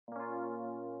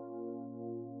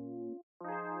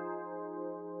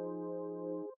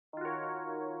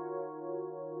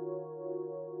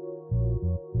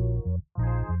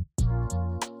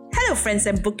friends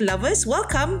and book lovers.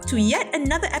 Welcome to yet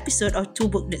another episode of Two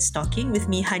Book Nerds Talking with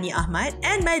me, Hani Ahmad,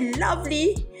 and my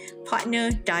lovely partner,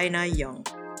 Diana Young.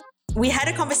 We had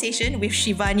a conversation with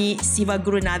Shivani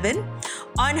Sivagurunathan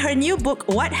on her new book,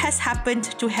 What Has Happened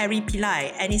to Harry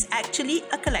Pillai, and it's actually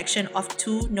a collection of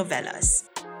 2 novellas.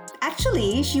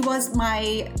 Actually, she was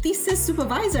my thesis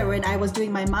supervisor when I was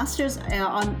doing my master's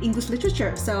on English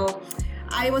literature. So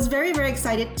I was very, very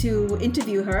excited to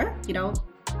interview her.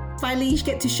 Finally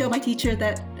get to show my teacher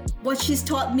that what she's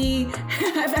taught me,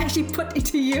 I've actually put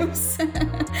into use.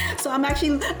 So I'm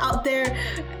actually out there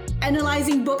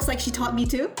analyzing books like she taught me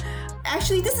to.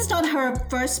 Actually, this is not her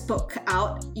first book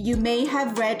out. You may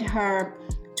have read her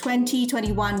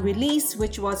 2021 release,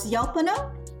 which was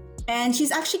Yalpana. And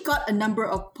she's actually got a number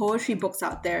of poetry books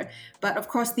out there. But of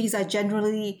course, these are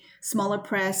generally smaller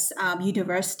press,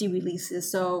 university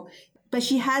releases. But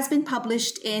she has been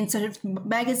published in sort of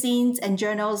magazines and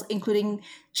journals, including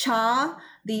Cha,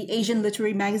 the Asian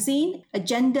literary magazine,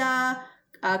 Agenda,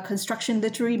 construction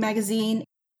literary magazine.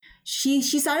 She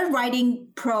started writing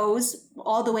prose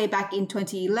all the way back in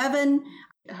 2011.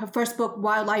 Her first book,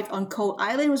 Wildlife on Coal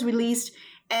Island, was released.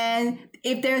 And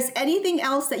if there's anything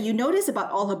else that you notice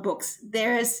about all her books,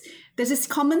 there's this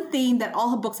common theme that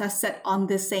all her books are set on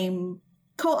the same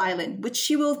coal island, which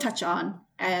she will touch on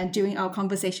during our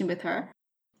conversation with her.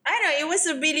 I know, it was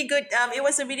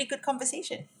a really good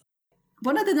conversation.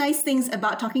 One of the nice things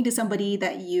about talking to somebody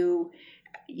that you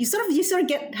sort of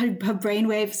get her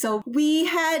brainwave. So we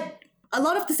had a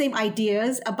lot of the same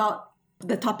ideas about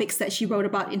the topics that she wrote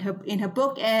about in her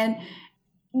book, and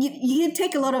you can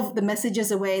take a lot of the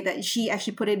messages away that she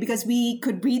actually put in because we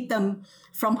could read them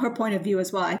from her point of view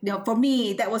as well. For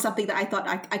me, that was something that I thought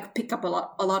I could pick up a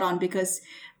lot on because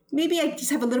maybe I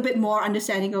just have a little bit more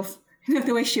understanding of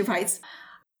the way she writes.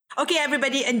 Okay,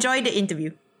 everybody, enjoy the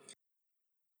interview.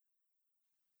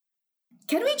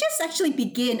 Can we just actually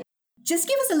begin? Just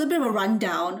give us a little bit of a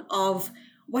rundown of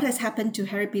what has happened to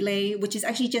Harry Pillai, which is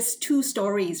actually just 2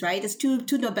 stories, right? There's two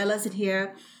novellas in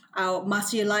here.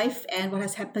 Master Your Life and What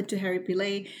Has Happened to Harry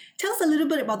Pillai. Tell us a little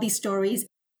bit about these stories.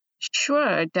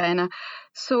 Sure, Diana.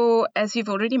 So, as you've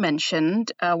already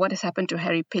mentioned, What Has Happened to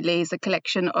Harry Pillai is a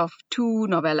collection of 2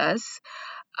 novellas.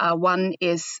 One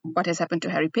is What Has Happened to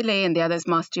Harry Pillai and the other is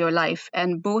Master Your Life.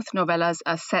 And both novellas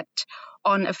are set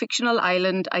on a fictional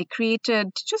island I created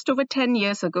just over 10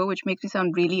 years ago, which makes me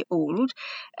sound really old.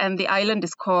 And the island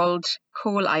is called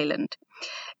Coal Island.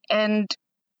 And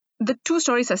the 2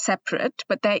 stories are separate,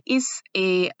 but there is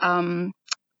a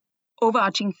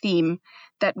overarching theme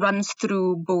that runs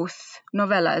through both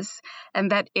novellas, and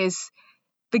that is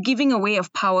the giving away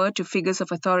of power to figures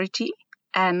of authority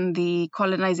and the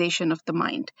colonization of the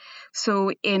mind.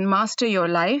 So in Master Your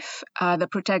Life, the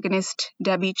protagonist,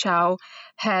 Debbie Chow,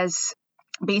 has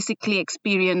basically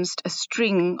experienced a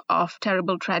string of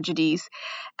terrible tragedies,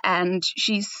 and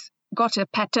she's got a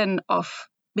pattern of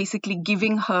basically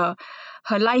giving her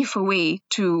life away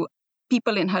to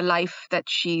people in her life that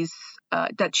she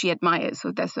admires.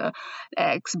 So there's her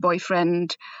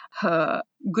ex-boyfriend, her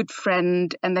good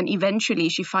friend, and then eventually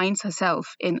she finds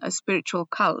herself in a spiritual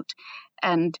cult,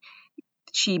 and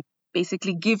she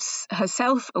basically gives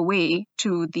herself away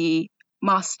to the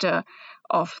master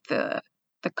of the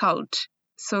cult.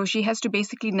 So she has to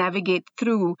basically navigate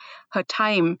through her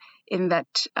time in that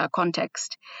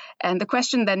context. And the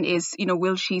question then is,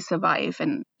 will she survive?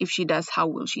 And if she does, how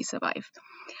will she survive?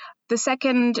 The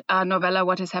second novella,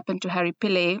 What Has Happened to Harry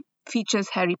Pillai, features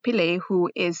Harry Pillai, who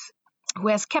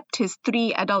has kept his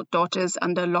 3 adult daughters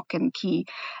under lock and key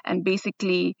and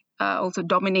basically also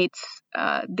dominates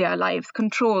their lives,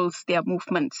 controls their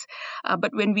movements.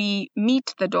 But when we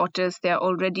meet the daughters, they're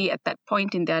already at that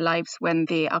point in their lives when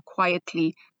they are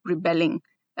quietly rebelling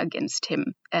against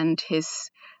him and his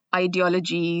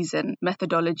ideologies and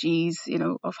methodologies,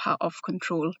 of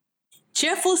control.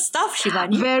 Cheerful stuff,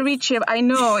 Shivani. Very cheerful. I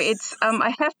know. It's.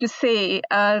 I have to say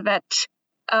that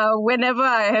whenever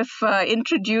I have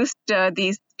introduced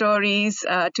these stories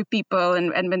to people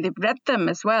and when they've read them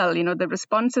as well, the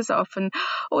responses are often,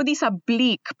 oh, these are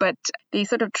bleak, but they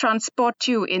sort of transport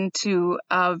you into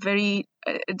very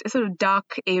sort of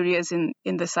dark areas in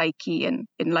the psyche and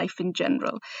in life in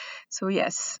general. So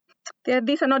yes,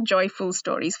 these are not joyful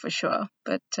stories for sure,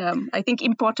 but I think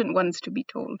important ones to be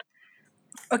told.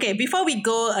 Okay, before we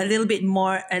go a little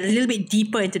bit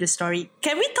deeper into the story,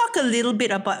 can we talk a little bit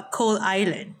about Coal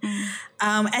Island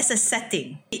as a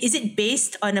setting? Is it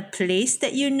based on a place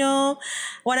that you know?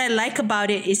 What I like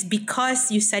about it is because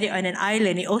you set it on an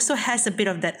island, it also has a bit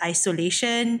of that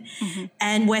isolation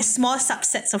and where small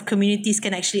subsets of communities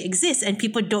can actually exist and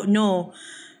people don't know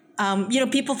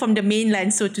people from the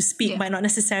mainland, so to speak, Yeah. might not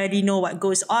necessarily know what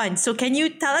goes on. So can you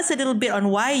tell us a little bit on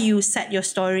why you set your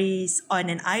stories on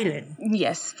an island?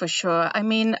 Yes, for sure. I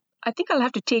mean, I think I'll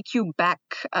have to take you back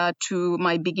to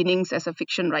my beginnings as a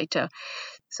fiction writer.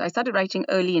 So I started writing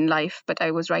early in life, but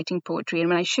I was writing poetry. And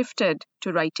when I shifted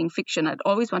to writing fiction, I'd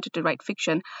always wanted to write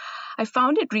fiction. I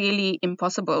found it really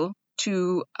impossible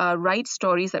to write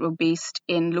stories that were based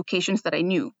in locations that I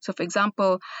knew. So, for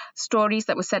example, stories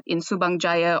that were set in Subang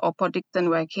Jaya or Port Dickson,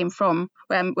 where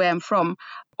I'm from,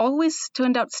 always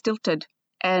turned out stilted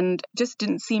and just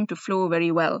didn't seem to flow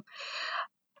very well.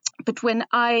 But when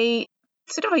I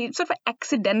sort of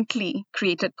accidentally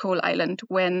created Coal Island,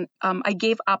 when I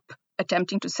gave up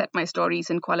attempting to set my stories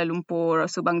in Kuala Lumpur or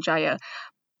Subang Jaya,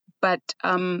 but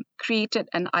created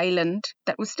an island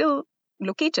that was still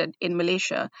located in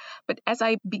Malaysia. But as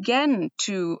I began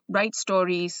to write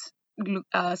stories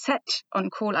set on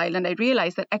Coal Island, I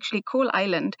realized that actually Coal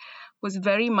Island was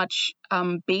very much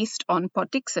based on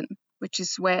Port Dickson, which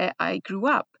is where I grew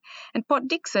up. And Port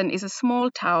Dickson is a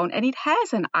small town, and it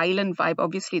has an island vibe.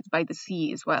 Obviously, it's by the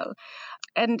sea as well.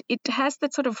 And it has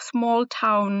that sort of small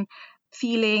town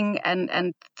feeling,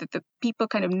 and the people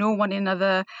kind of know one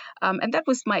another. And that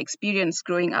was my experience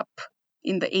growing up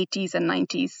in the 80s and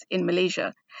 90s in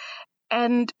Malaysia.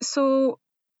 And so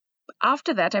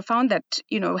after that, I found that,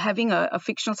 having a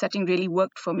fictional setting really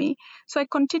worked for me. So I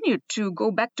continued to go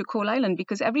back to Coal Island,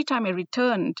 because every time I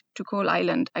returned to Coal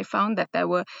Island, I found that there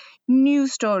were new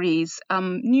stories,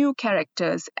 new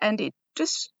characters, and it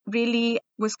just really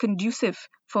was conducive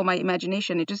for my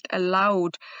imagination. It just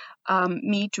allowed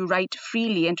me to write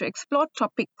freely and to explore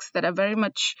topics that are very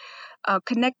much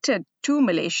connected to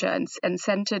Malaysia and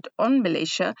centered on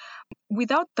Malaysia,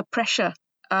 without the pressure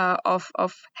of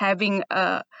having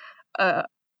a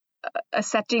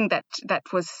setting that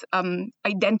was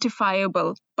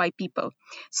identifiable by people.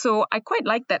 So I quite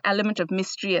like that element of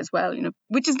mystery as well,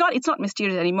 which is it's not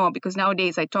mysterious anymore, because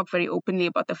nowadays I talk very openly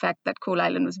about the fact that Coal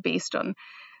Island was based on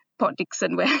Port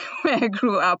Dickson, where I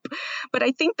grew up. But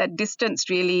I think that distance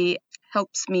really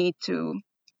helps me to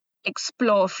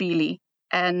explore freely,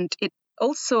 and it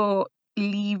also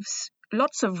leaves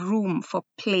lots of room for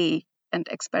play and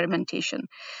experimentation.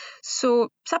 So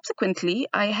subsequently,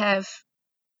 I have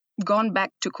gone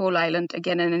back to Coal Island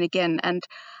again and again, and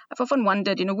I've often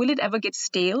wondered, will it ever get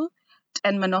stale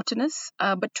and monotonous?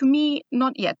 But to me,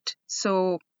 not yet.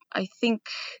 So I think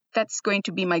that's going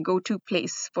to be my go-to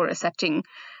place for a setting,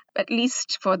 at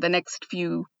least for the next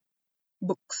few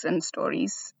books and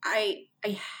stories. I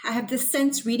have this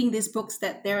sense reading these books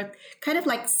that they're kind of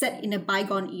like set in a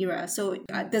bygone era. So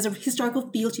there's a historical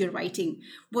feel to your writing.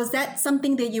 Was that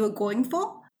something that you were going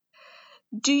for?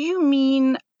 Do you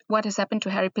mean what has happened to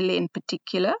Harry Pillai in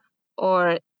particular,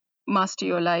 or Master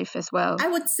Your Life as well? I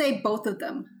would say both of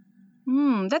them.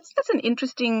 That's an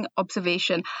interesting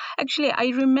observation. Actually,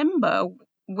 I remember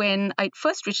when I'd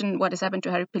first written What Has Happened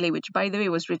to Harry Pillai, which, by the way,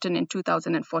 was written in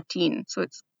 2014. So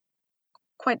it's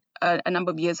quite a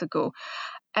number of years ago.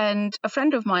 And a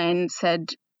friend of mine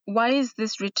said, "Why is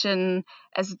this written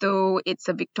as though it's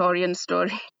a Victorian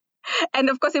story?" And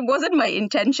of course, it wasn't my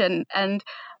intention. And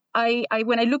I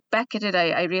when I look back at it,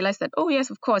 I realized that, oh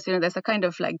yes, of course, there's a kind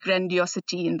of like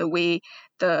grandiosity in the way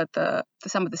the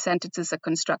some of the sentences are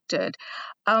constructed.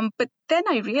 But then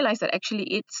I realized that actually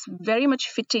it's very much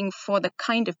fitting for the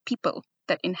kind of people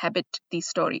that inhabit these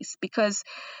stories, because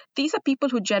these are people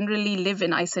who generally live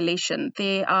in isolation.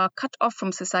 They are cut off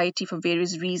from society for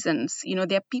various reasons.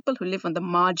 They are people who live on the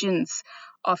margins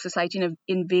of society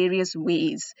in various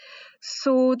ways.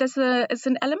 So there's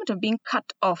an element of being cut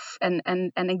off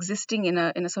and existing in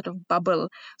a sort of bubble.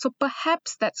 So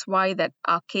perhaps that's why that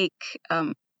archaic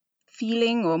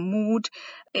feeling or mood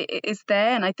is there.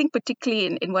 And I think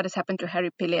particularly in What Has Happened to Harry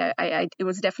Pillai, it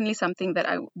was definitely something that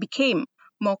I became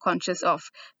more conscious of,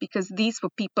 because these were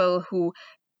people who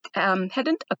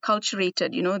hadn't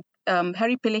acculturated.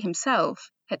 Harry Pillai himself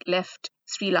had left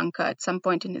Sri Lanka at some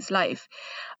point in his life,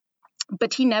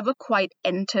 but he never quite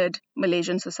entered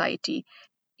Malaysian society.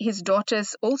 His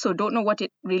daughters also don't know what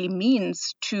it really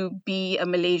means to be a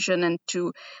Malaysian and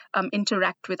to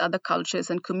interact with other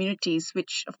cultures and communities,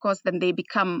 which, of course, then they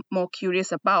become more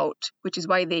curious about, which is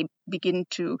why they begin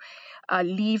to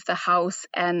leave the house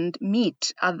and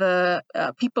meet other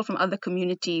people from other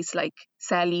communities, like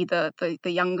Sally, the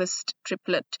youngest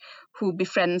triplet, who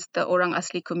befriends the Orang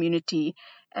Asli community,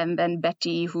 and then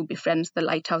Betty, who befriends the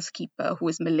lighthouse keeper, who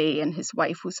is Malay, and his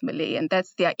wife, who's Malay. And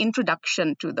that's their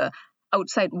introduction to the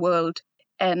outside world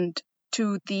and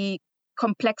to the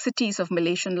complexities of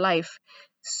Malaysian life.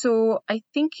 So I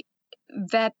think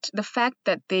that the fact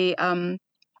that they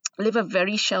live a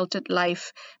very sheltered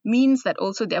life means that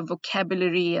also their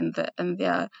vocabulary and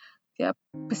their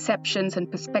perceptions and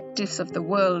perspectives of the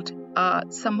world are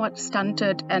somewhat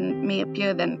stunted and may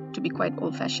appear then to be quite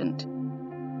old-fashioned.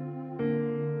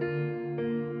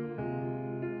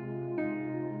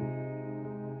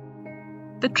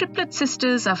 The triplet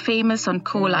sisters are famous on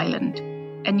Coal Island,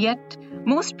 and yet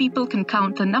most people can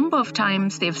count the number of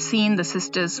times they've seen the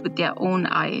sisters with their own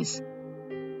eyes.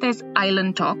 There's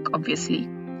island talk, obviously,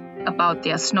 about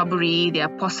their snobbery, their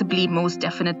possibly most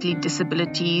definitely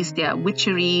disabilities, their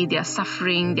witchery, their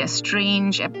suffering, their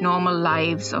strange, abnormal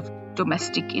lives of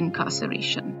domestic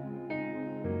incarceration.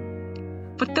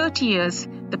 For 30 years,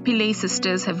 the Pillai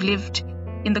sisters have lived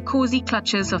in the cozy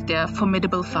clutches of their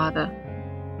formidable father,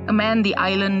 a man the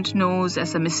island knows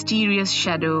as a mysterious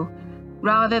shadow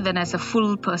rather than as a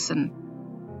full person,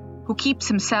 who keeps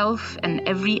himself and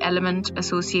every element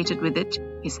associated with it,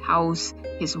 his house,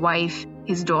 his wife,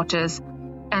 his daughters,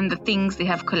 and the things they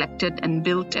have collected and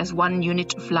built as one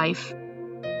unit of life,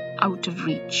 out of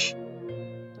reach.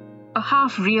 A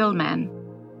half-real man,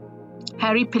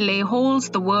 Harry Pillai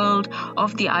holds the world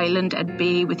of the island at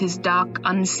bay with his dark,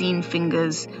 unseen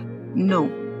fingers.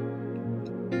 No.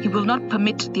 He will not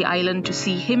permit the island to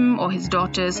see him or his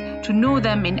daughters, to know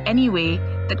them in any way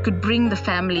that could bring the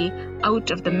family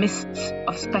out of the mists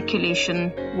of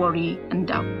speculation, worry, and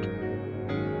doubt.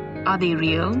 Are they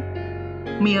real?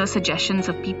 Mere suggestions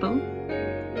of people?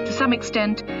 To some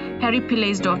extent, Harry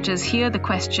Pillai's daughters hear the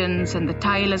questions and the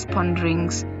tireless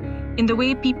ponderings in the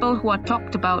way people who are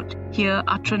talked about hear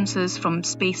utterances from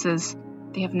spaces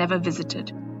they have never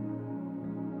visited.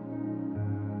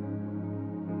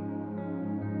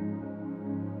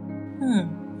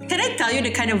 Can I tell you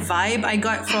the kind of vibe I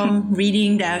got from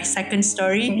reading the second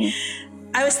story?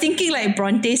 I was thinking like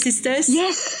Bronte sisters.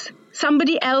 Yes,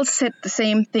 somebody else said the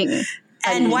same thing.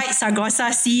 And White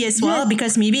Sargasso Sea as well,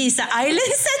 because maybe it's an island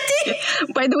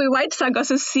setting. By the way, White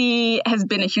Sargasso Sea has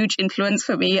been a huge influence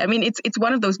for me. I mean, it's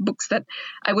one of those books that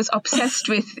I was obsessed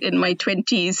with in my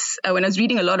 20s when I was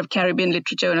reading a lot of Caribbean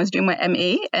literature when I was doing my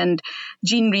MA. And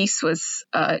Jean Rhys was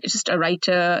just a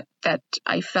writer that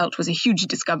I felt was a huge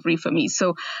discovery for me.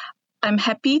 So I'm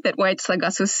happy that White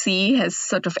Sargasso Sea has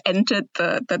sort of entered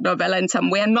the novella in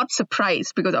some way. I'm not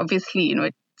surprised because obviously,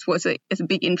 it's a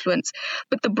big influence.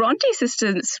 But the Bronte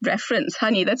sisters reference,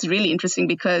 honey, that's really interesting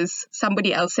because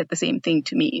somebody else said the same thing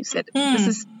to me. Said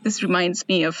this reminds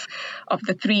me of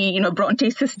the three,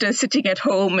 Bronte sisters sitting at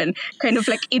home and kind of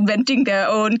like inventing their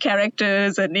own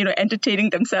characters and, entertaining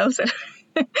themselves.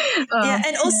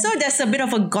 And also there's a bit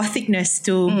of a gothicness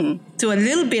to a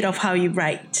little bit of how you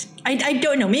write. I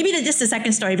don't know. Maybe that's just the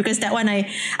second story because that one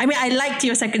I liked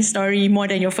your second story more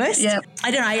than your first. Yeah. I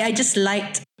don't know. I just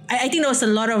liked. I think there was a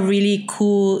lot of really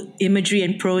cool imagery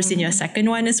and prose in your second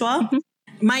one as well.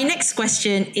 My next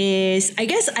question is, I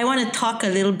guess I want to talk a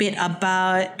little bit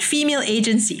about female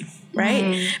agency,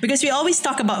 right? Because we always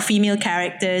talk about female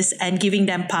characters and giving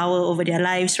them power over their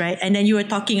lives, right? And then you were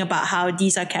talking about how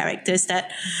these are characters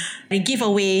that they give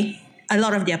away a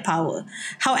lot of their power.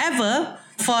 However,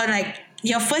 for like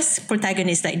your first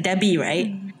protagonist, like Debbie,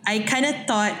 right? I kind of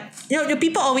thought, the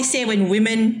people always say when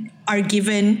women are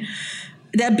given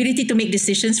the ability to make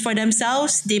decisions for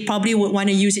themselves, they probably would want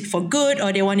to use it for good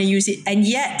or they want to use it. And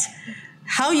yet,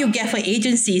 how you get her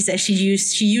agency is that she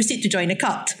used it to join a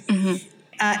cult.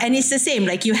 And it's the same.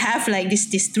 Like you have like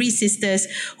these three sisters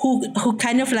who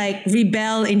kind of like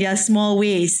rebel in their small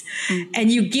ways, and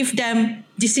you give them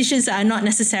decisions that are not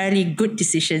necessarily good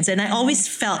decisions. And I always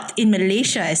felt in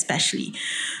Malaysia, especially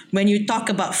when you talk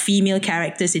about female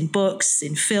characters in books,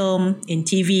 in film, in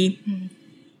TV.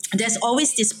 There's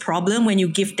always this problem when you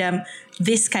give them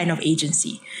this kind of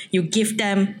agency. You give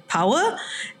them power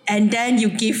and then you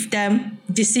give them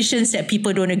decisions that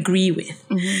people don't agree with.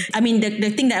 I mean, the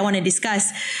thing that I want to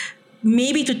discuss,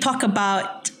 maybe to talk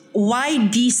about why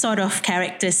these sort of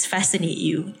characters fascinate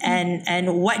you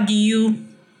and what do you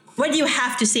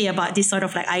have to say about this sort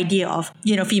of like idea of,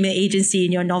 female agency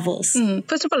in your novels?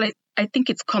 First of all, I think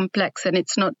it's complex and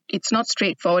it's not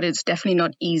straightforward. It's definitely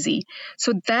not easy.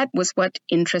 So that was what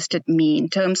interested me in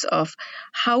terms of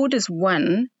how does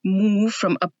one move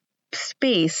from a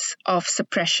space of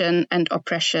suppression and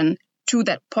oppression to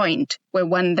that point where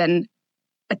one then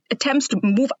attempts to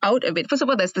move out of it. First of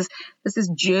all, there's this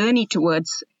journey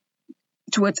towards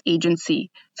agency.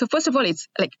 So first of all, it's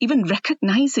like even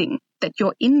recognizing that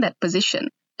you're in that position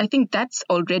I think that's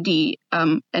already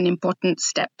an important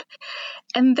step.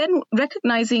 And then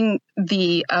recognizing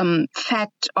the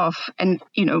fact of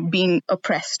being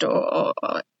oppressed or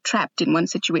trapped in one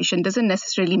situation doesn't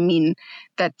necessarily mean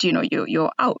that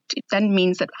you're out. It then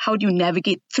means that how do you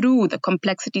navigate through the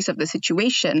complexities of the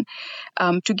situation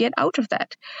to get out of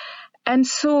that. And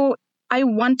so I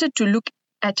wanted to look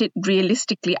at it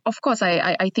realistically. Of course,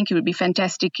 I think it would be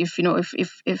fantastic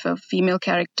if a female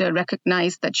character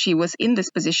recognized that she was in this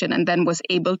position and then was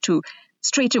able to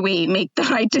straight away make the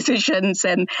right decisions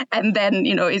and then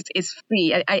is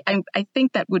free. I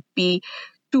think that would be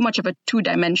too much of a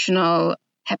two-dimensional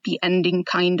happy ending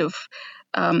kind of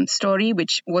story,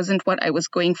 which wasn't what I was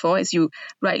going for. As you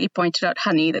rightly pointed out,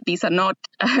 Honey, that these are not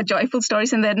joyful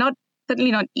stories, and they're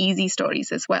certainly not easy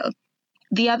stories as well.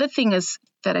 The other thing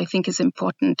that I think is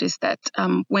important is that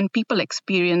when people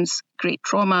experience great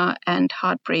trauma and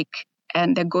heartbreak,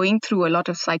 and they're going through a lot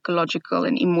of psychological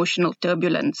and emotional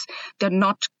turbulence, they're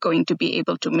not going to be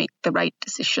able to make the right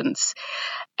decisions.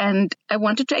 And I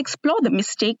wanted to explore the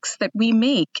mistakes that we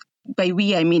make. By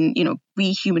we, I mean,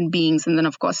 we human beings. And then,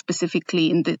 of course,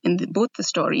 specifically in both the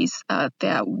stories,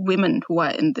 there are women who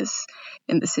are in this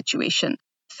situation.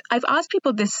 I've asked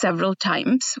people this several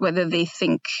times, whether they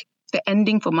think the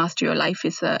ending for Master Your Life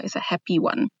is a happy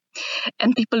one.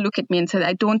 And people look at me and say,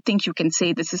 I don't think you can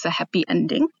say this is a happy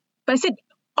ending. But I said,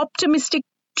 optimistic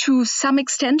to some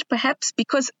extent, perhaps,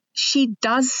 because she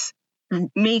does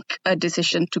make a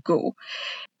decision to go,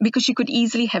 because she could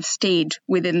easily have stayed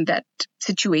within that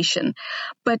situation.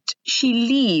 But she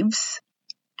leaves,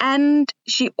 and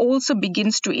she also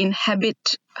begins to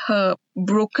inhabit her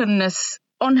brokenness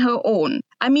on her own.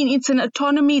 I mean, it's an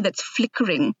autonomy that's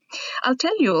flickering. I'll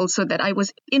tell you also that I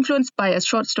was influenced by a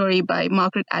short story by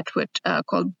Margaret Atwood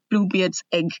called Bluebeard's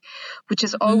Egg, which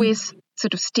has always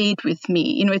sort of stayed with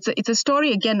me. It's a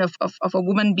story, again, of a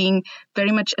woman being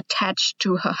very much attached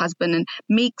to her husband and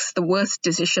makes the worst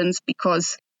decisions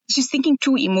because she's thinking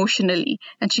too emotionally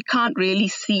and she can't really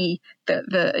see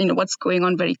the what's going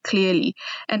on very clearly.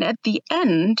 And at the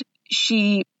end,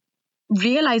 she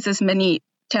realizes many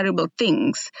terrible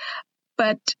things,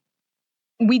 but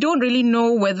we don't really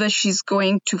know whether she's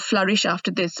going to flourish after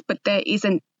this. But there is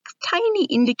a tiny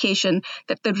indication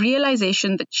that the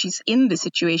realization that she's in the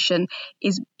situation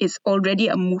is already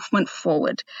a movement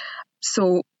forward.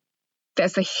 So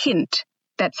there's a hint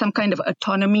that some kind of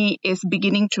autonomy is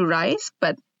beginning to rise,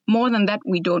 but more than that,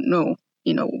 we don't know,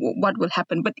 what will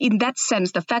happen. But in that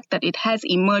sense, the fact that it has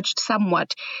emerged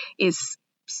somewhat is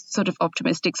sort of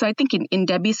optimistic. So I think in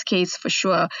Debbie's case, for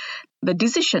sure, the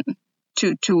decision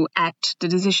to act, the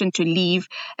decision to leave,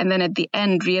 and then at the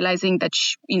end realizing that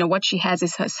what she has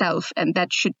is herself, and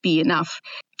that should be enough,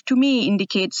 to me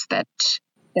indicates that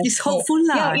it's hopeful.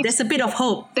 Yeah, there's a bit of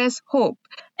hope. There's hope.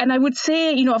 And I would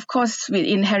say, of course,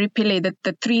 in Harry Pillai, that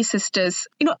the three sisters,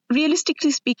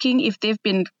 realistically speaking, if they've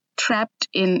been trapped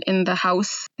in the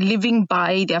house, living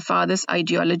by their father's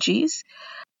ideologies,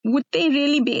 would they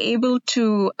really be able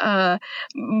to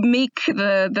make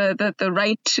the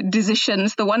right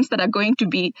decisions, the ones that are going to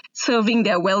be serving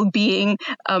their well-being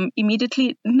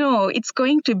immediately? No, it's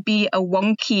going to be a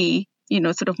wonky,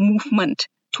 sort of movement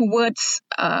towards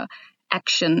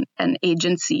action and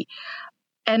agency.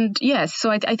 And yes,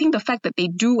 so I think the fact that they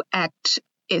do act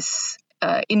is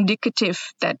indicative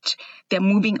that they're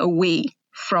moving away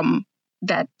from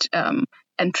that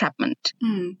entrapment.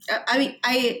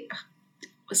 I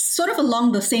sort of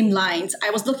along the same lines, I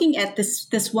was looking at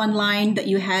this one line that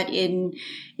you had in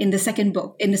the second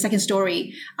book, in the second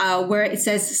story, where it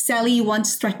says, Sally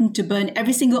once threatened to burn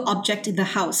every single object in the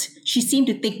house. She seemed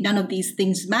to think none of these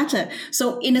things matter.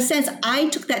 So in a sense, I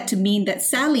took that to mean that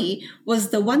Sally was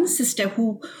the one sister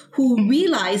who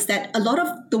realized that a lot of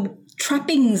the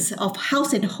trappings of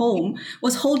house and home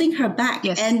was holding her back.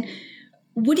 Yes. And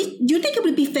do you think it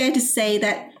would be fair to say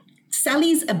that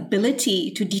Sally's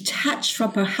ability to detach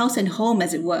from her house and home,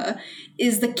 as it were,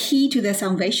 is the key to their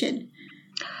salvation?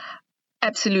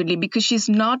 Absolutely, because she's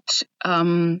not,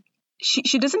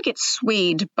 she doesn't get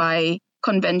swayed by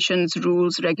conventions,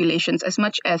 rules, regulations as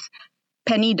much as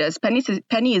Penny does.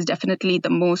 Penny is definitely the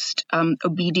most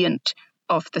obedient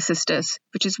of the sisters,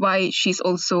 which is why she's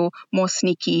also more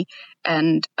sneaky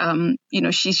and,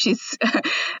 she's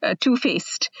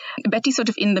two-faced. Betty's sort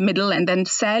of in the middle, and then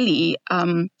Sally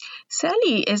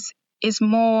is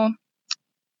more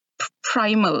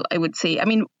primal, I would say. I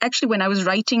mean, actually, when I was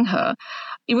writing her,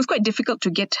 it was quite difficult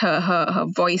to get her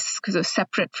voice because it was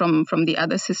separate from the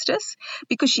other sisters,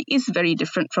 because she is very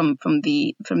different from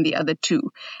the other two.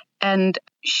 And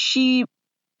she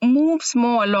moves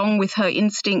more along with her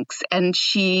instincts, and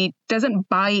she doesn't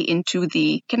buy into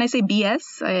the, can I say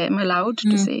BS? I am allowed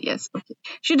to say yes. Okay.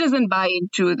 She doesn't buy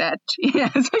into that.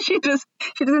 Yeah, so she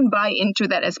doesn't buy into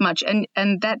that as much. And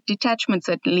that detachment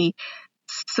certainly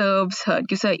serves her,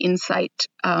 gives her insight,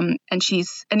 and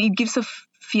it gives her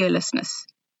fearlessness,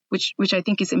 which I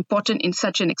think is important in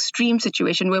such an extreme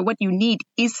situation where what you need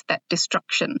is that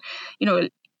destruction.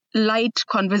 Light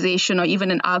conversation or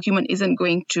even an argument isn't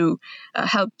going to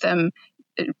help them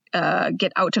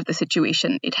get out of the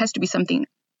situation. It has to be something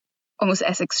almost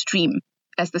as extreme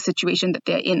as the situation that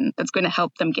they're in that's going to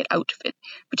help them get out of it,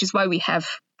 which is why we have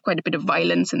quite a bit of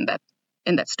violence in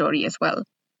that story as well.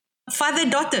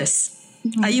 Father-daughters.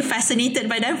 Are you fascinated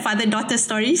by them? Father-daughter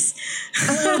stories?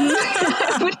 I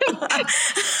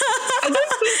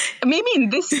don't think, maybe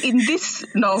in this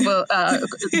novel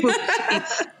book,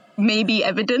 it's maybe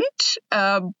evident,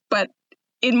 but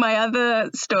in my other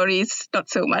stories, not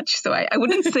so much. So I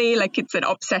wouldn't say like it's an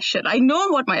obsession. I know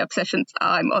what my obsessions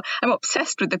are. I'm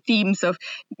obsessed with the themes of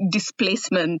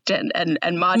displacement and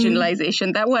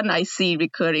marginalization. That one I see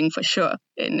recurring for sure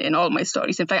in all my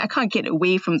stories. In fact, I can't get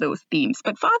away from those themes.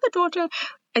 But father-daughter,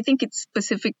 I think it's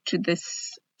specific to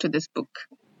this book.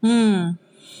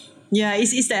 Yeah,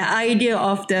 it's the idea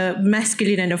of the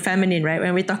masculine and the feminine, right?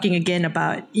 When we're talking again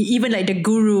about even like the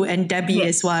guru and Debbie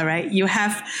as well, right? You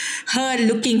have her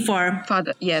looking for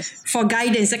father, yes, for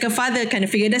guidance, like a father kind of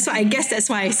figure. That's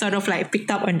why I sort of like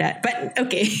picked up on that. But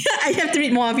okay, I have to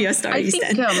read more of your stories.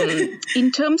 I think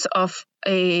in terms of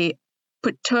a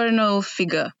paternal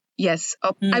figure, yes,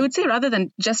 I would say rather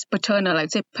than just paternal,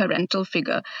 I'd say parental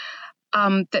figure.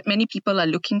 That many people are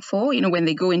looking for, when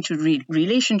they go into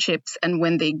relationships and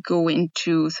when they go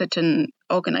into certain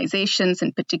organizations,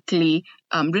 and particularly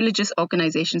religious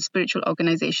organizations, spiritual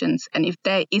organizations. And if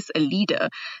there is a leader,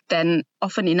 then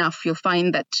often enough you'll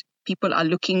find that people are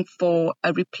looking for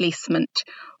a replacement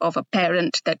of a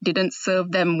parent that didn't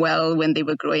serve them well when they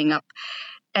were growing up.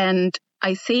 And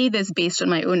I say this based on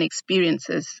my own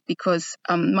experiences because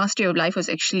Mastery of Life was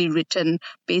actually written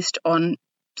based on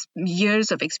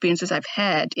years of experiences I've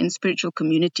had in spiritual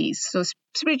communities. So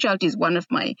spirituality is one of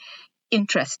my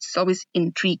interests. It's always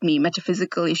intrigued me.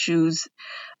 Metaphysical issues.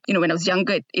 When I was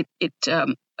younger, it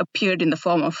appeared in the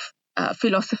form of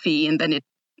philosophy, and then it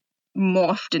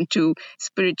morphed into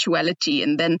spirituality.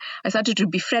 And then I started to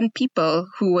befriend people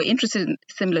who were interested in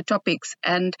similar topics.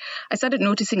 And I started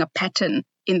noticing a pattern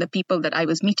in the people that I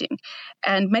was meeting.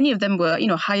 And many of them were,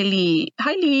 highly,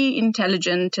 highly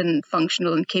intelligent and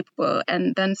functional and capable.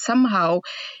 And then somehow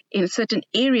in a certain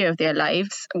area of their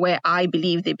lives where I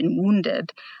believe they've been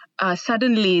wounded,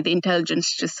 suddenly the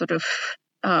intelligence just sort of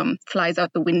flies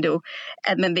out the window.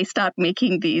 And then they start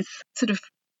making these sort of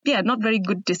not very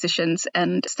good decisions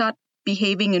and start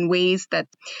behaving in ways that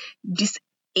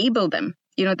disable them,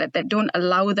 that don't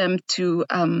allow them to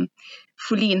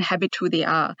fully inhabit who they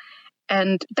are.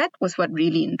 And that was what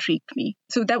really intrigued me.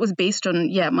 So that was based on,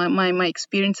 my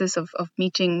experiences of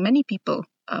meeting many people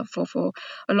for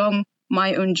along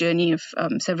my own journey of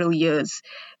several years,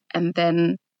 and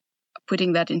then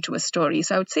putting that into a story.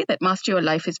 So I would say that Master Your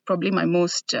Life is probably my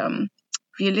most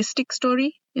realistic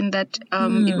story, in that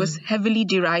it was heavily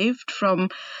derived from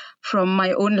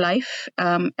my own life,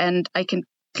 and I can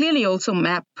clearly also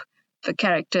map the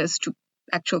characters to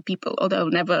actual people, although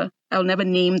I'll never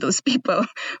name those people.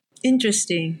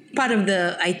 Interesting. Part of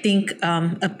the, I think,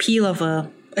 appeal of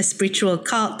a spiritual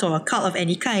cult or a cult of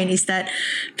any kind is that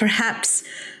perhaps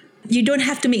you don't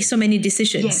have to make so many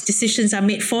decisions. Yes. Decisions are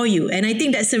made for you. And I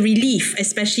think that's a relief,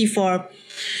 especially for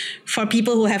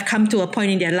people who have come to a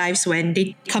point in their lives when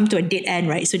they come to a dead end,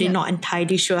 right? So they're not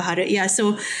entirely sure how to,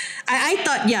 so I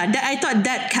thought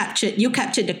that captured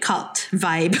the cult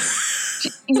vibe.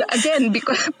 Again,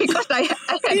 because I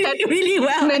had really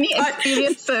well, many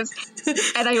experiences,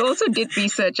 and I also did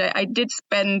research. I did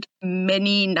spend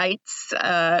many nights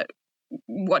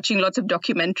watching lots of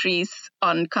documentaries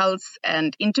on cults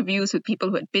and interviews with people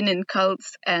who had been in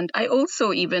cults. And I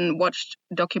also even watched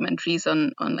documentaries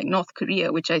on like North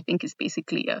Korea, which I think is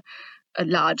basically a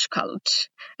large cult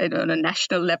on a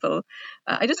national level.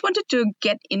 I just wanted to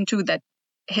get into that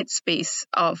headspace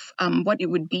of what it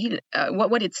would be,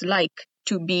 what it's like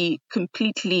to be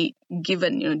completely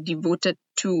given, devoted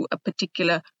to a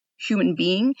particular human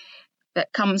being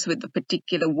that comes with a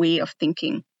particular way of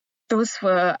thinking. Those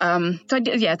were,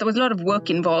 there was a lot of work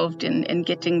involved in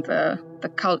getting the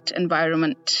cult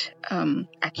environment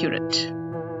accurate.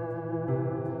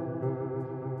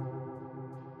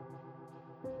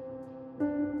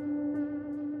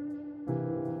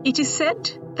 It is said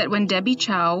that when Debbie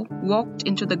Chow walked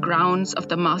into the grounds of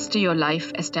the Master Your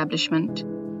Life establishment,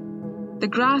 the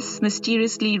grass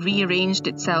mysteriously rearranged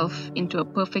itself into a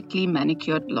perfectly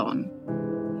manicured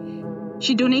lawn.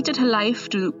 She donated her life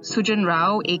to Sujan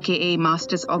Rao, aka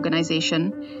Master's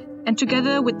organization, and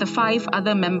together with the 5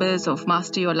 other members of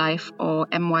Master Your Life, or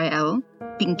MYL,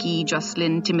 Pinky,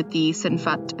 Jocelyn, Timothy,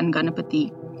 Sinfat, and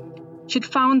Ganapati, she'd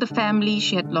found the family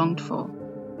she had longed for.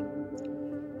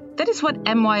 That is what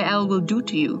MYL will do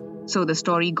to you, so the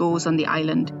story goes on the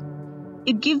island.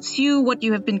 It gives you what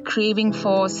you have been craving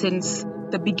for since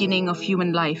the beginning of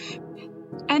human life,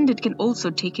 and it can also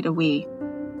take it away.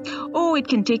 Oh, it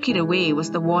can take it away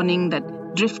was the warning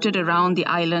that drifted around the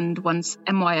island once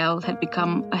MYL had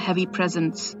become a heavy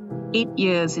presence 8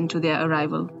 years into their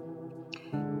arrival.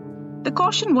 The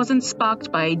caution wasn't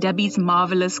sparked by Debbie's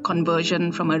marvelous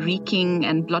conversion from a reeking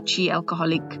and blotchy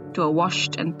alcoholic to a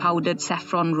washed and powdered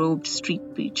saffron-robed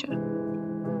street preacher.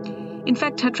 In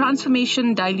fact, her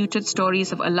transformation diluted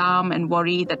stories of alarm and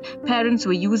worry that parents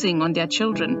were using on their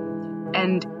children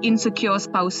and insecure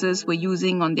spouses were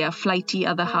using on their flighty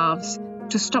other halves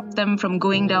to stop them from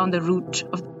going down the route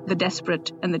of the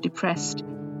desperate and the depressed,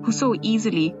 who so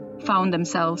easily found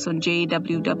themselves on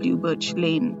JWW Birch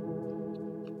Lane.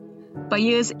 By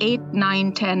years 8,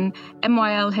 9, 10,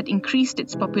 MYL had increased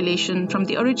its population from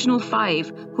the original 5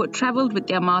 who had travelled with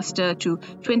their master to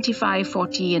 25,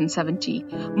 40 and 70.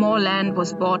 More land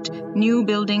was bought, new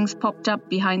buildings popped up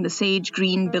behind the sage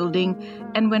green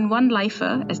building, and when one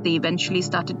lifer, as they eventually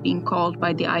started being called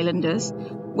by the islanders,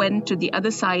 went to the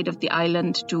other side of the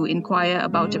island to inquire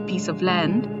about a piece of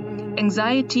land,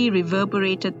 anxiety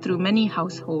reverberated through many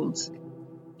households.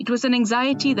 It was an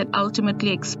anxiety that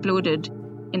ultimately exploded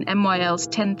in MYL's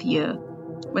 10th year,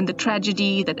 when the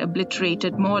tragedy that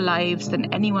obliterated more lives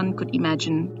than anyone could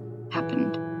imagine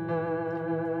happened.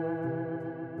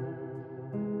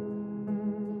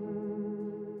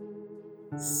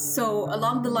 So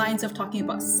along the lines of talking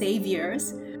about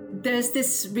saviors, there's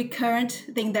this recurrent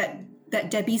thing that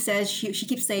Debbie says. She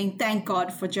keeps saying, thank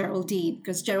God for Geraldine,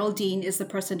 because Geraldine is the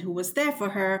person who was there for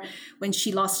her when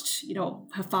she lost,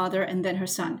 her father and then her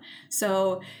son.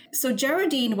 So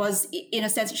Geraldine was, in a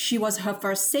sense, she was her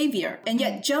first savior. And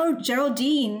yet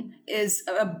Geraldine is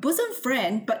a bosom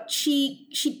friend, but she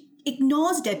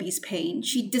ignores Debbie's pain.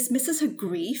 She dismisses her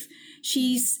grief.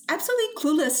 She's absolutely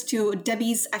clueless to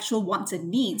Debbie's actual wants and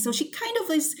needs. So she kind of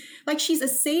is like she's a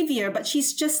savior, but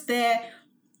she's just there.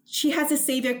 She has a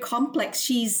savior complex.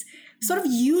 She's sort of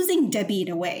using Debbie in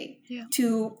a way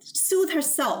to soothe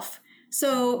herself.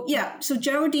 So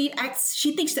Geraldine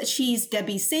she thinks that she's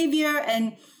Debbie's savior,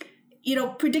 and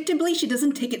predictably she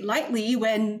doesn't take it lightly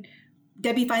when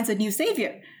Debbie finds a new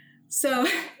savior. So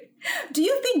do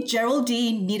you think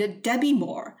Geraldine needed Debbie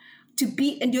more to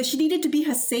be, and she needed to be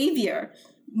her savior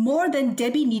more than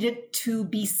Debbie needed to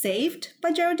be saved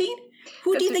by Geraldine?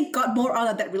 Who do you think got more out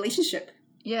of that relationship?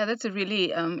 Yeah, that's a really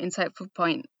insightful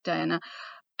point, Diana.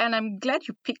 And I'm glad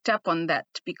you picked up on that,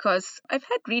 because I've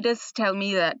had readers tell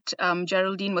me that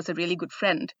Geraldine was a really good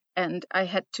friend. And I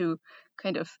had to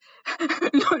kind of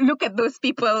look at those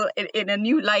people in a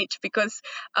new light, because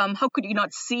how could you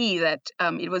not see that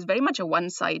it was very much a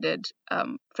one-sided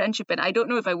friendship? And I don't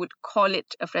know if I would call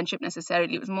it a friendship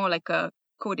necessarily. It was more like a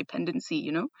codependency,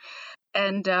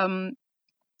 And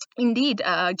indeed,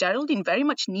 Geraldine very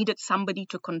much needed somebody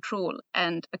to control,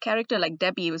 and a character like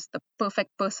Debbie was the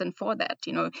perfect person for that.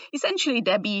 Essentially,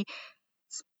 Debbie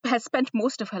has spent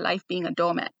most of her life being a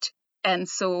doormat, and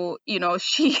so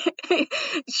she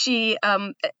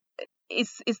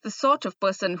is the sort of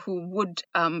person who would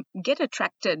get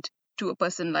attracted to a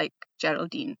person like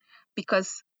Geraldine,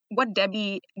 because what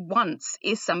Debbie wants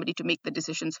is somebody to make the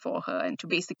decisions for her and to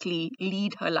basically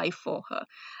lead her life for her,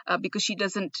 because she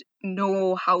doesn't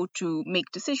know how to make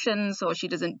decisions, or she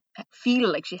doesn't feel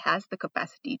like she has the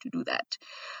capacity to do that.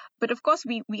 But of course,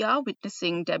 we are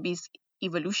witnessing Debbie's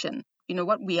evolution.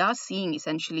 What we are seeing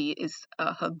essentially is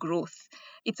her growth.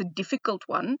 It's a difficult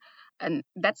one, and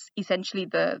that's essentially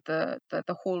the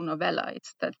whole novella.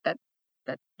 It's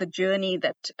that the journey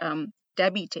that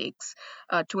Debbie takes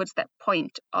towards that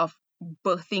point of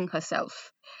birthing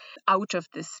herself out of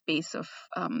this space of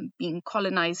being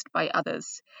colonized by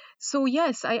others. So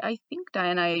yes, I think,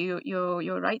 Diana,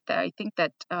 you're right there. I think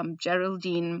that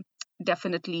Geraldine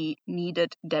definitely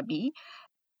needed Debbie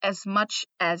as much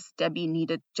as Debbie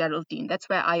needed Geraldine. That's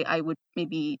where I would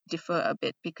maybe differ a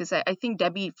bit, because I think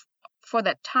Debbie, for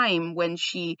that time when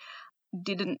she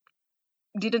didn't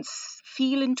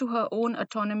feel into her own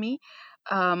autonomy,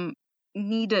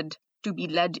 needed to be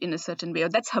led in a certain way, or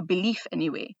that's her belief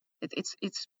anyway.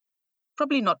 It's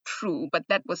probably not true, but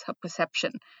that was her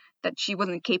perception, that she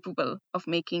wasn't capable of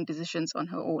making decisions on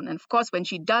her own. And of course, when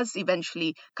she does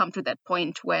eventually come to that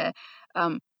point where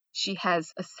she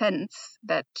has a sense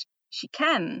that she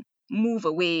can move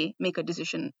away, make a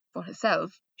decision for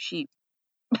herself, she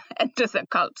enters a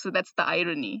cult. So that's the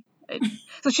irony. Right?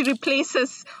 So she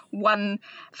replaces one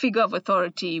figure of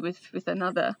authority with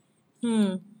another.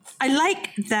 I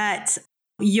like that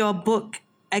your book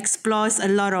explores a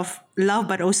lot of love,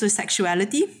 but also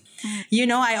sexuality. You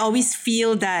know, I always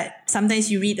feel that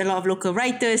sometimes you read a lot of local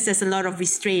writers, there's a lot of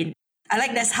restraint. I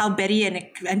like that's how Betty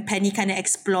and Penny kind of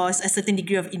explores a certain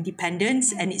degree of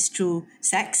independence, and it's through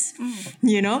sex,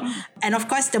 you know? And of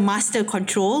course, the master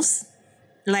controls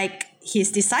like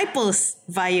his disciples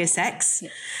via sex.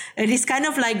 It is kind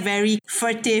of like very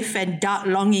furtive and dark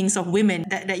longings of women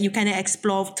that you kind of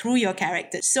explore through your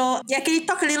characters. So yeah, can you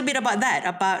talk a little bit about that,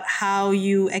 about how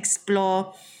you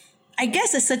explore, I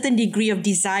guess, a certain degree of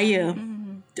desire,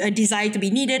 a desire to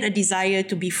be needed, a desire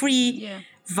to be free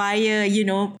via,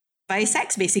 via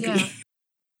sex, basically.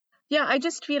 Yeah, I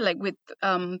just feel like with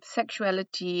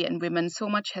sexuality and women, so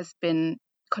much has been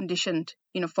conditioned,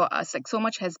 for us. Like so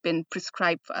much has been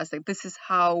prescribed for us. Like this is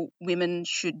how women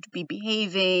should be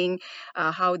behaving,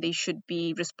 how they should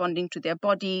be responding to their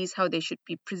bodies, how they should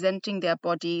be presenting their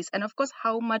bodies, and of course,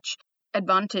 how much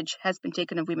advantage has been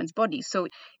taken of women's bodies. So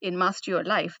in Master Your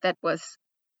Life, that was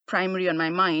primary on my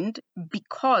mind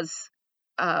because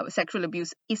sexual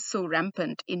abuse is so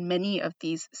rampant in many of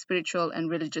these spiritual and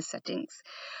religious settings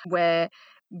where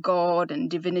God and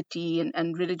divinity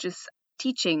and religious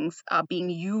teachings are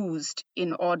being used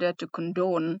in order to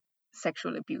condone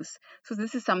sexual abuse. So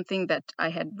this is something that I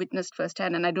had witnessed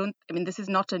firsthand, and this is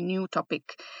not a new topic,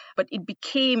 but it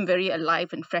became very alive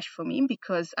and fresh for me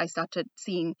because I started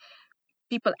seeing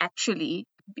people actually,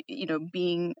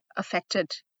 being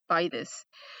affected by this.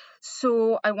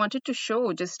 So I wanted to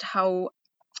show just how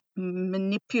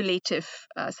manipulative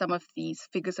some of these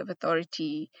figures of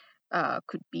authority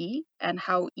could be, and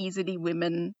how easily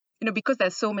women, because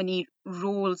there's so many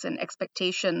roles and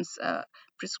expectations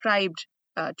prescribed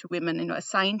to women,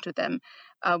 assigned to them,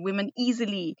 women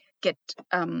easily get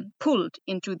pulled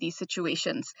into these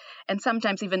situations. And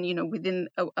sometimes even, within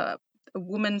a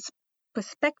woman's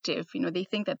perspective, they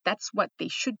think that that's what they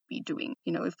should be doing.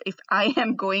 If I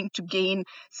am going to gain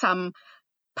some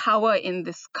power in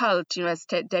this cult, as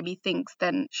Debbie thinks,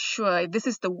 then sure, if this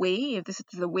is the way, if this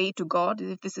is the way to God,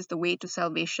 if this is the way to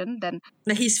salvation, then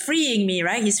he's freeing me,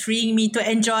 right? He's freeing me to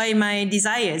enjoy my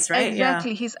desires, right?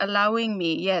 Exactly. He's allowing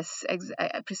me. Yes,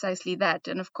 precisely that.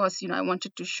 And of course, I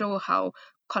wanted to show how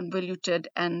convoluted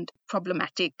and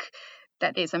problematic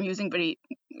that is. I'm using very,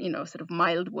 sort of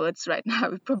mild words right now. I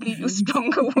would probably use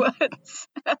stronger words.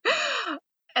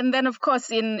 And then, of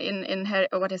course, in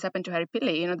what has happened to Harry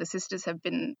Pillai, the sisters have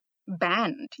been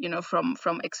banned,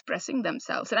 from expressing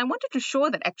themselves. And I wanted to show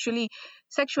that actually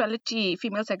sexuality,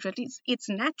 female sexuality, it's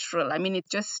natural. I mean, it's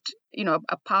just,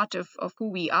 a part of who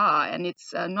we are, and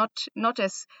it's not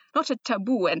a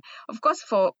taboo. And of course,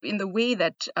 in the way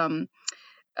that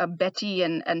Betty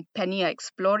and Penny are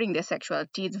exploring their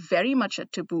sexuality, it's very much a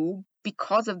taboo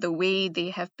because of the way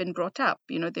they have been brought up.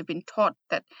 They've been taught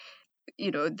that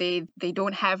they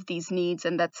don't have these needs,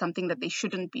 and that's something that they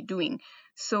shouldn't be doing.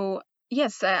 So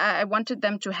yes, I wanted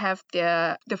them to have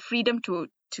the freedom to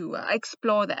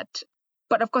explore that.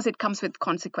 But of course, it comes with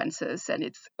consequences, and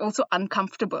it's also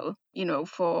uncomfortable,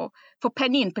 for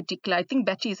Penny in particular. I think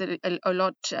Betty is a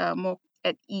lot more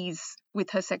at ease with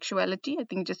her sexuality, I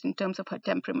think, just in terms of her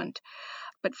temperament.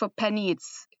 But for Penny,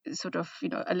 it's sort of,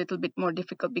 a little bit more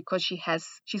difficult because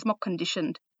she's more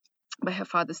conditioned by her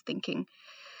father's thinking.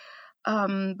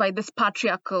 By this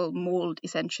patriarchal mold,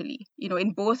 essentially.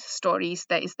 In both stories,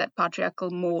 there is that patriarchal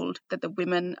mold that the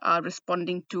women are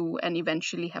responding to and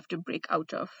eventually have to break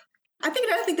out of. I think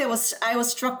another thing that I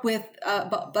was struck with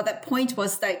about that point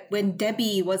was that when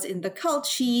Debbie was in the cult,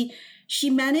 she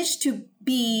managed to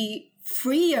be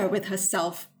freer with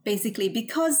herself, basically,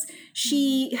 because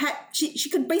she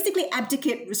could basically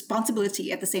abdicate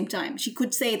responsibility at the same time. She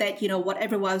could say that,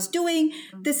 whatever I was doing,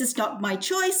 this is not my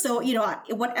choice. So,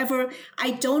 whatever,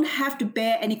 I don't have to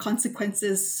bear any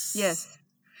consequences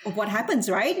of what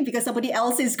happens, right? Because somebody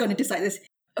else is going to decide this.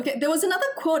 Okay, there was another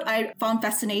quote I found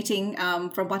fascinating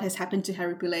from what has happened to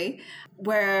Harry Pillai,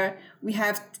 where we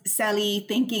have Sally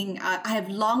thinking, I have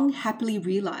long happily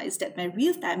realized that my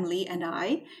real family and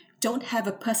I don't have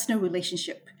a personal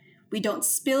relationship. We don't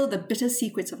spill the bitter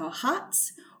secrets of our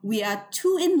hearts. We are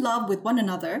too in love with one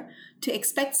another to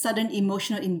expect sudden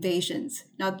emotional invasions.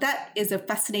 Now, that is a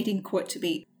fascinating quote to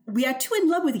me. We are too in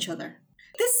love with each other.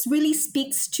 This really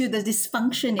speaks to the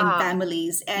dysfunction in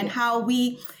families and how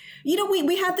we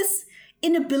have this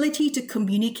inability to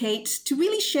communicate, to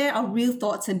really share our real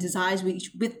thoughts and desires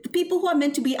with the people who are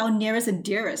meant to be our nearest and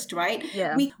dearest, right?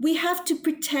 Yeah. We have to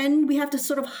pretend, we have to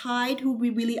sort of hide who we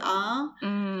really are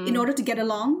in order to get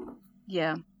along.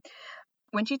 Yeah.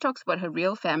 When she talks about her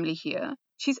real family here,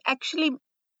 she's actually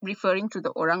referring to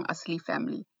the Orang Asli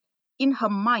family. In her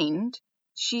mind,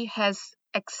 she has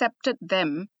accepted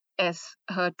them as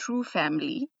her true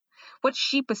family. What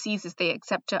she perceives is they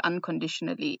accept her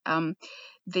unconditionally.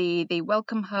 They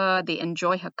welcome her, they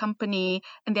enjoy her company,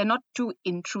 and they're not too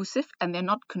intrusive and they're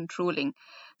not controlling.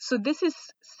 So this is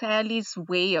Sally's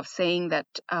way of saying that,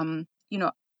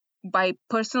 by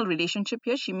personal relationship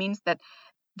here, she means that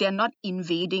they're not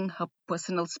invading her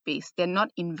personal space. They're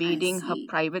not invading her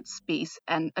private space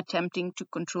and attempting to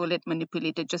control it,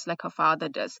 manipulate it, just like her father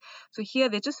does. So here,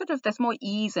 they just there's more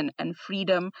ease and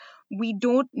freedom. We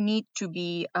don't need to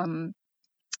be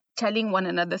telling one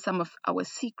another some of our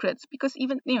secrets, because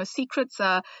even, some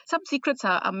secrets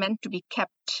are meant to be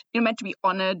kept, meant to be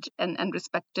honored and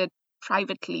respected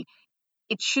privately.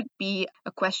 It should be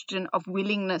a question of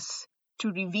willingness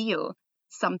to reveal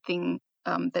something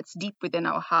that's deep within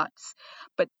our hearts.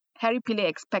 But Harry Pillai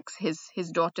expects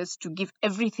his daughters to give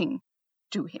everything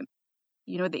to him.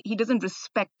 He doesn't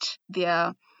respect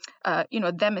their,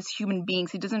 them as human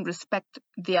beings. He doesn't respect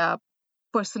their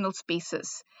personal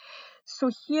spaces.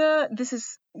 So here, this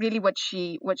is really what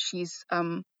she's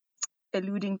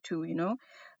alluding to.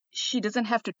 She doesn't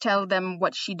have to tell them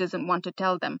what she doesn't want to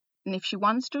tell them. And if she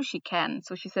wants to, she can.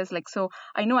 So she says, so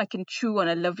I know I can chew on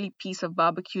a lovely piece of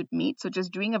barbecued meat. So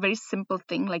just doing a very simple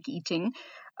thing like eating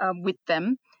with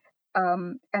them,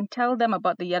 and tell them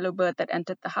about the yellow bird that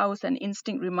entered the house. And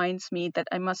instinct reminds me that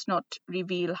I must not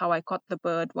reveal how I caught the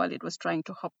bird while it was trying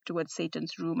to hop towards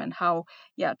Satan's room, and how,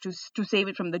 to save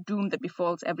it from the doom that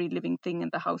befalls every living thing in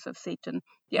the house of Satan.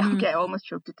 Yeah, okay, I almost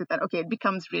choked it to that. Okay, it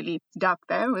becomes really dark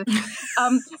there.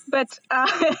 But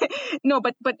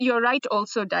you're right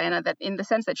also, Diana, that in the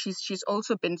sense that she's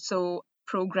also been so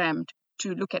programmed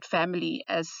to look at family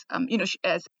as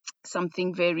as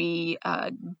something very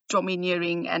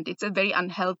domineering, and it's a very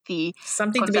unhealthy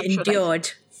something to be endured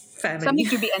family. Something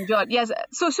to be endured, yes.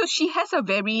 So she has a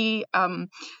very sort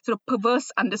of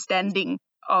perverse understanding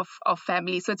of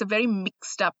family. So it's a very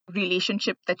mixed up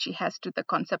relationship that she has to the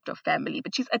concept of family.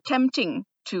 But she's attempting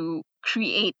to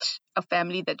create a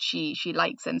family that she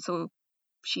likes, and so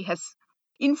she has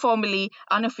informally,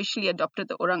 unofficially adopted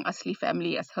the Orang Asli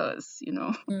family as hers.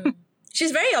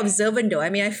 She's very observant though. I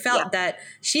mean, I felt that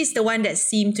she's the one that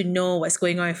seemed to know what's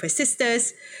going on with her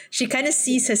sisters. She kind of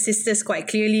sees her sisters quite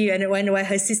clearly, and when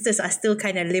her sisters are still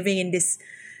kind of living in this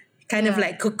kind of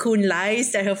like cocoon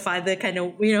lives that her father kind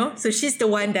of, so she's the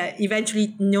one that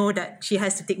eventually know that she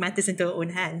has to take matters into her own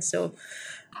hands. So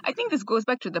I think this goes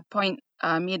back to the point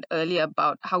made earlier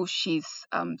about how she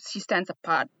stands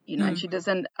apart, and she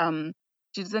doesn't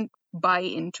buy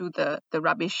into the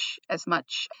rubbish as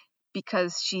much,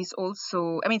 because she's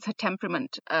also, it's her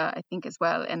temperament, I think, as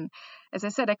well. And as I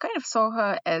said, I kind of saw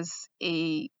her as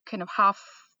a kind of half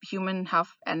human,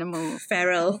 half animal.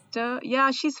 Feral.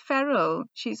 Yeah, she's feral.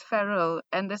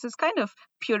 And there's this kind of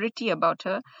purity about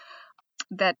her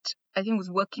that I think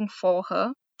was working for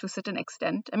her to a certain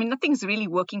extent. Nothing's really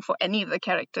working for any of the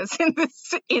characters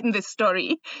in this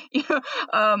story,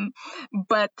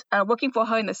 but working for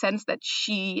her in the sense that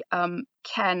she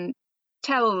can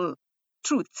tell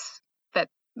truths that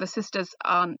the sisters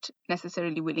aren't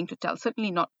necessarily willing to tell. Certainly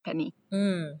not Penny.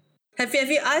 Have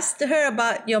you asked her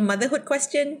about your motherhood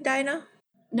question, Diana?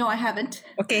 No, I haven't.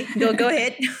 Okay, go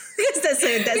ahead. That's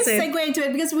it. Segue into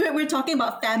it, because we're talking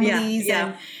about families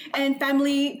and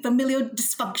familial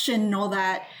dysfunction and all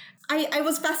that. I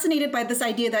was fascinated by this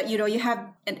idea that, you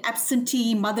have an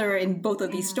absentee mother in both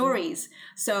of these stories.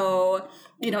 So,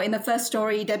 in the first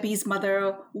story, Debbie's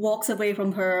mother walks away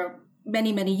from her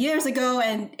many, many years ago,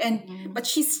 but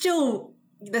she's still,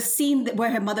 the scene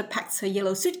where her mother packs her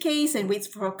yellow suitcase and waits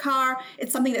for her car,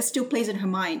 it's something that still plays in her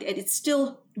mind, and it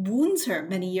still wounds her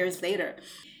many years later.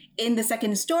 In the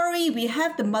second story, we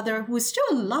have the mother who is still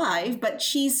alive, but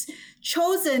she's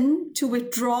chosen to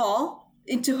withdraw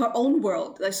into her own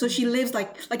world. So she lives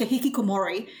like a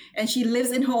hikikomori, and she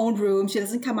lives in her own room. She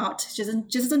doesn't come out. She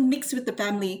doesn't mix with the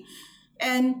family.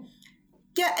 And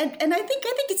I think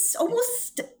it's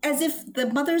almost as if the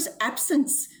mother's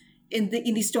absence in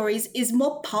these stories is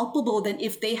more palpable than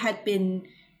if they had been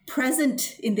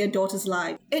present in their daughter's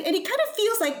life. And it kind of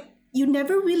feels like you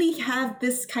never really have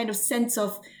this kind of sense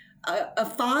of a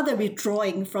father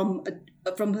withdrawing from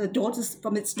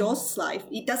its daughter's life.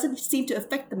 It doesn't seem to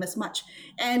affect them as much,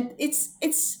 and it's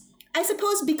I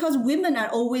suppose because women are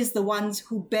always the ones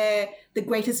who bear the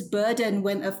greatest burden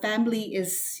when a family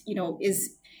is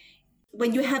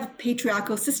when you have a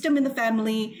patriarchal system in the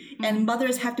family, and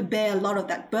mothers have to bear a lot of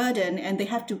that burden, and they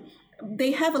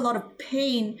have a lot of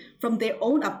pain from their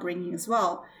own upbringing as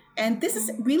well. And this is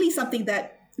really something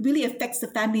that really affects the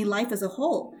family life as a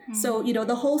whole. So,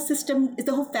 the whole system,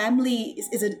 the whole family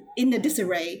is in a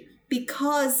disarray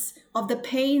because of the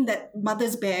pain that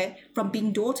mothers bear from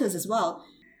being daughters as well.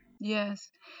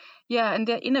 Yes. Yeah, and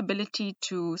their inability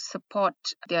to support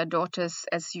their daughters,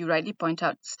 as you rightly point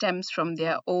out, stems from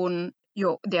their own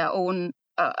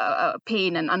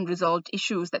pain and unresolved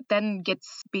issues that then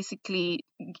gets basically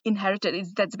inherited.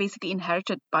 That's basically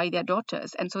inherited by their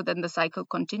daughters, and so then the cycle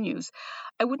continues.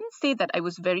 I wouldn't say that I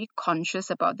was very conscious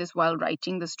about this while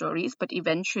writing the stories, but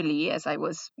eventually, as I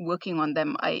was working on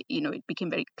them, it became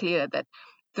very clear that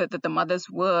the mothers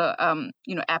were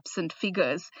absent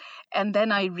figures. And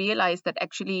then I realized that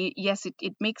actually, yes,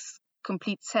 it makes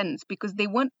complete sense, because they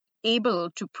weren't able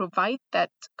to provide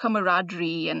that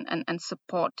camaraderie and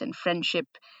support and friendship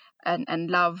and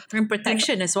love and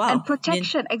protection as well. And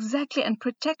protection, exactly, and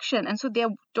protection. And so their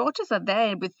daughters are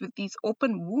there with these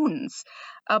open wounds.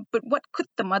 But what could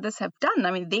the mothers have done?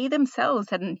 I mean, they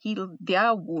themselves hadn't healed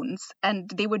their wounds, and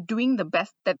they were doing the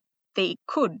best that they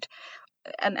could.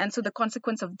 And so the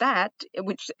consequence of that,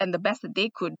 and the best that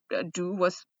they could do,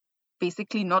 was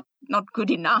basically not good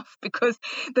enough, because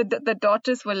the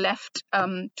daughters were left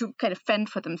to kind of fend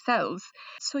for themselves.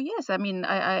 So yes, I mean,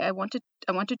 I wanted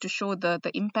to show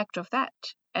the impact of that,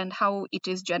 and how it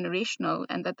is generational,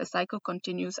 and that the cycle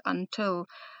continues until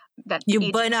that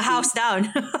you burn a house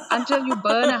down. Until you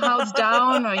burn a house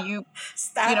down, or you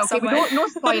no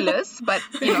spoilers, but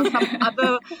some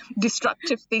other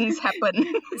destructive things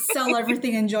happen. Sell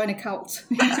everything and join a cult.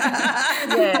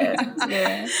 Yeah.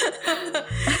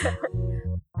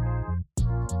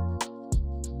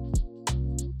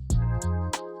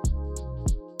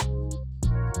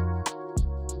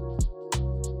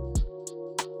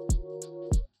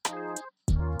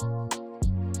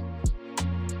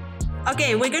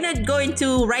 Okay, we're going to go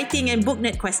into writing and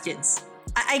booknet questions.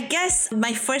 I guess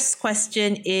my first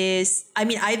question is, I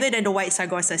mean, either than the White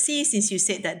Sargasso Sea, since you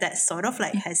said that sort of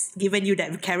like has given you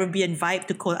that Caribbean vibe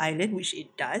to Coal Island, which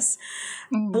it does.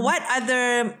 What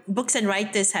other books and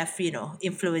writers have,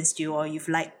 influenced you or you've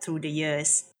liked through the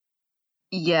years?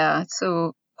 Yeah,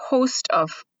 so host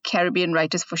of Caribbean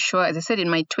writers for sure. As I said, in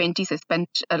my 20s, I spent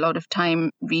a lot of time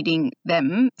reading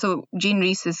them. So Jean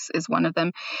Rhys is one of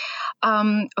them.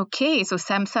 Okay, so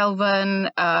Sam Selvon,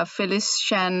 Phyllis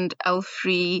Shand,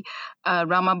 Alfrey,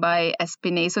 Ramabai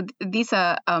Espinay. So these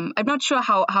are, I'm not sure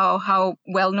how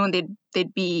well known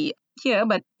they'd be here,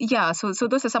 but yeah, so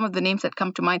those are some of the names that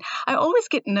come to mind. I always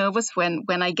get nervous when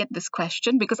I get this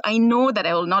question, because I know that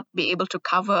I will not be able to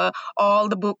cover all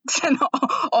the books and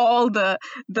all the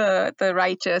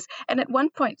writers. And at one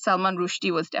point, Salman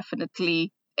Rushdie was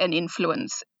definitely an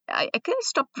influence. I kind of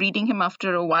stopped reading him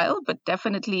after a while, but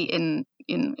definitely in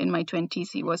my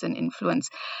 20s, he was an influence.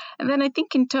 And then I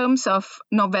think in terms of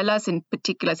novellas in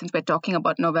particular, since we're talking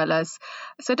about novellas,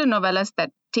 certain novellas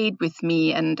that stayed with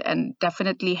me and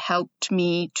definitely helped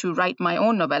me to write my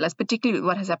own novellas, particularly with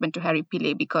What Has Happened to Harry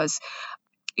Pillai, because,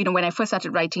 when I first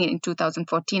started writing it in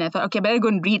 2014, I thought, okay, I better go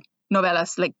and read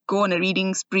novellas, like go on a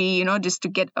reading spree, just to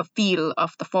get a feel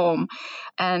of the form.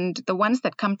 And the ones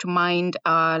that come to mind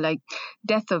are like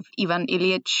Death of Ivan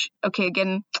Ilyich. Okay,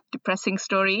 again, depressing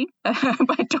story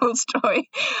by Tolstoy.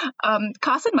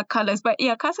 Carson McCullers, but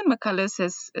yeah, Carson McCullers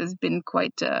has been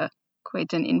quite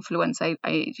an influence.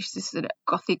 This is a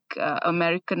Gothic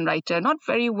American writer, not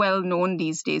very well known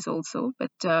these days also,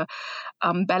 but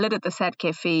Ballad at the Sad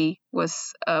Cafe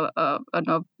was a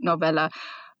novella.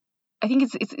 I think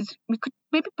it's we could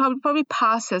maybe probably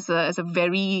pass as a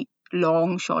very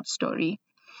long short story.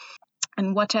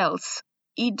 And what else?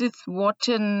 Edith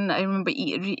Wharton, I remember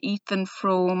Ethan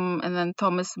Frome, and then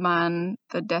Thomas Mann,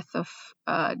 The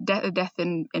Death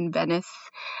in Venice.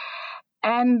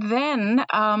 And then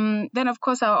of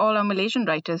course all our Malaysian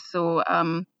writers. So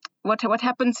what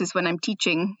happens is when I'm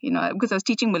teaching, because I was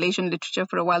teaching Malaysian literature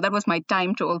for a while, that was my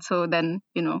time to also then,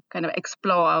 kind of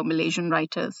explore our Malaysian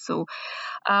writers. So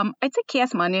I'd say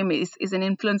K.S. Maniam is an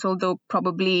influence, although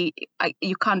probably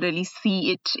you can't really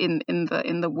see it in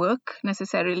the work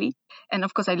necessarily. And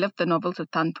of course, I love the novels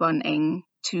of Tan Tuan Eng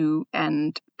too.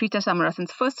 And Prita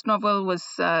Samarasan's first novel was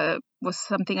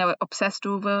something I was obsessed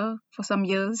over for some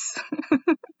years.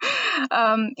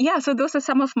 So those are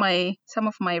some of my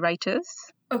writers.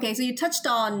 Okay, so you touched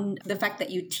on the fact that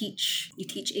you teach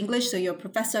English, so you're a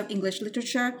professor of English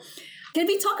literature. Can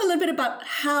we talk a little bit about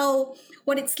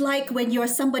what it's like when you're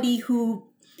somebody who's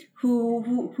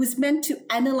meant to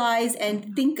analyze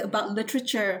and think about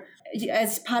literature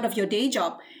as part of your day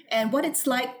job, and what it's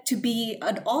like to be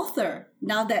an author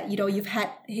now that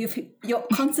you're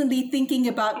constantly thinking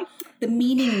about the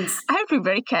meanings? I have to be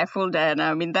very careful, Diana.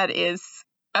 I mean, that is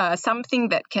something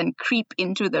that can creep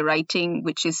into the writing,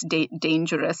 which is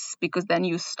dangerous, because then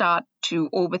you start to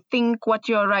overthink what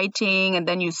you're writing, and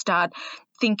then you start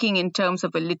thinking in terms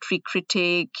of a literary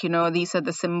critic. These are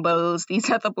the symbols, these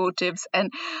are the motives.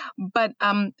 But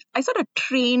I sort of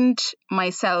trained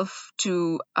myself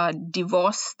to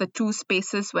divorce the two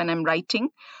spaces when I'm writing.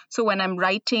 So when I'm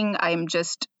writing, I'm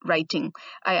just writing.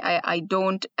 I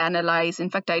don't analyze. In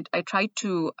fact, I try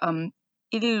to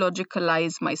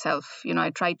illogicalize myself. I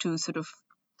try to sort of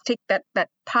take that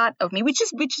part of me, which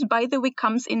by the way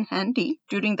comes in handy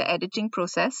during the editing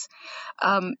process.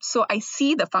 So I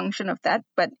see the function of that,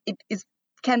 but it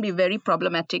can be very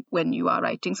problematic when you are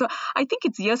writing. So I think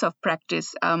it's years of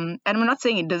practice, and I'm not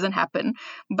saying it doesn't happen,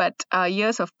 but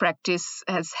years of practice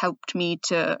has helped me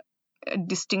to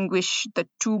distinguish the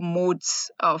two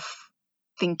modes of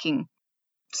thinking.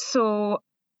 So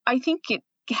I think it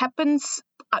happens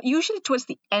usually towards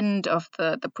the end of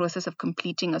the process of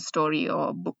completing a story or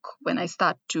a book, when I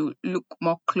start to look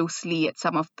more closely at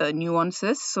some of the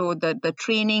nuances. So the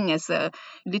training as a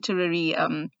literary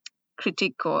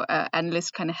critic or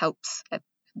analyst kind of helps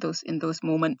in those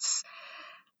moments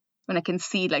when I can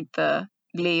see like the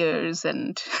layers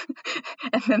and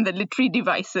and then the literary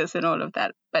devices and all of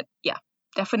that. But yeah,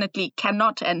 definitely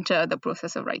cannot enter the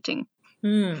process of writing.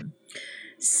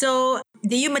 So,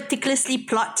 do you meticulously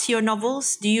plot your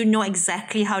novels? Do you know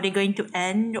exactly how they're going to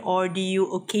end, or do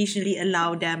you occasionally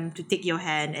allow them to take your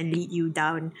hand and lead you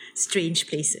down strange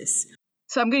places?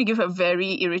 So I'm going to give a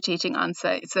very irritating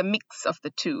answer. It's a mix of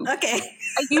the two. Okay.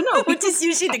 Which is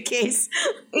usually the case.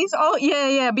 It's all,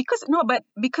 yeah. Because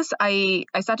I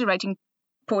started writing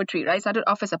poetry, right? I started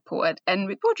off as a poet, and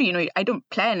with poetry, I don't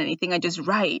plan anything. I just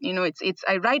write. It's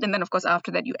I write, and then of course after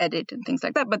that you edit and things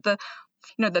like that. But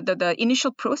the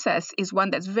initial process is one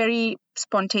that's very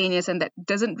spontaneous and that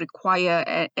doesn't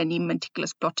require any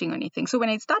meticulous plotting or anything. So when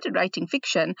I started writing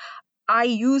fiction, I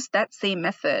used that same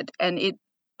method, and it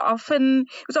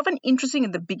was often interesting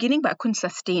in the beginning, but I couldn't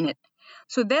sustain it.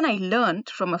 So then I learned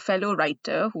from a fellow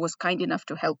writer who was kind enough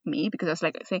to help me, because I was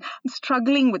like saying, I'm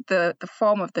struggling with the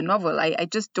form of the novel. I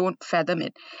just don't fathom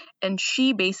it. And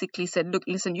she basically said, look,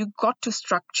 listen, you've got to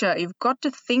structure. You've got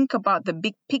to think about the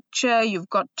big picture. You've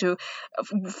got to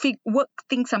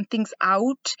think some things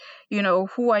out.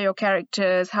 Who are your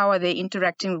characters? How are they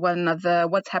interacting with one another?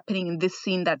 What's happening in this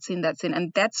scene, that scene, that scene?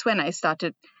 And that's when I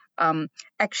started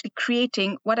actually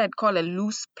creating what I'd call a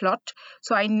loose plot.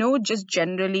 So I know just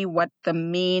generally what the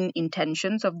main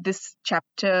intentions of this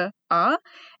chapter are,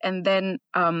 and then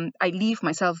I leave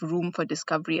myself room for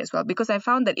discovery as well, because I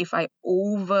found that if I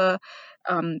over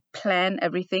plan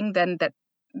everything, then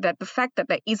that the fact that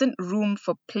there isn't room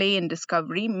for play and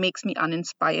discovery makes me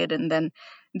uninspired, and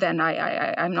then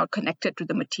I'm not connected to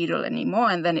the material anymore,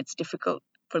 and then it's difficult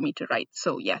for me to write.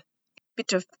 So yeah,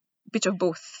 bit of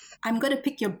both. I'm going to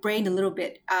pick your brain a little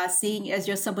bit, seeing as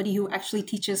you're somebody who actually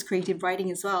teaches creative writing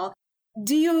as well.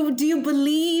 Do you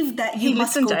believe that you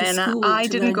must go to school? I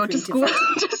didn't go to school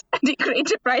to study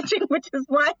creative writing, which is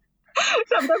why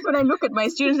sometimes when I look at my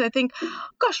students, I think,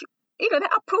 gosh, there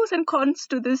are pros and cons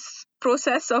to this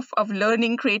process of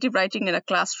learning creative writing in a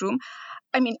classroom.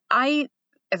 I mean,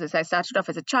 as I said, I started off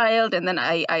as a child, and then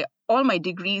I all my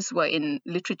degrees were in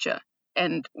literature.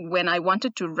 And when I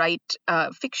wanted to write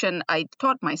fiction, I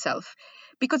taught myself,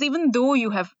 because even though you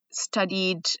have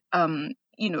studied,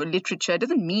 literature, it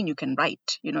doesn't mean you can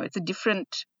write. It's a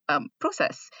different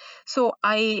process. So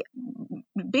I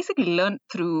basically learned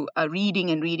through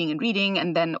reading,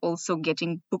 and then also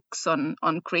getting books on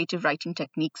creative writing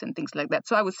techniques and things like that.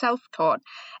 So I was self-taught,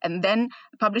 and then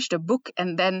published a book,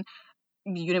 and then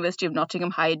the University of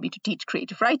Nottingham hired me to teach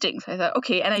creative writing. So I thought,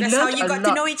 okay, and I learned a lot. That's how you got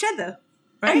to know each other.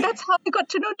 Right? And that's how I got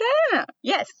to know Diana.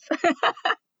 Yes.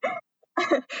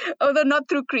 Although not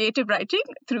through creative writing,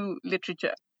 through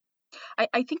literature.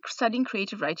 I think studying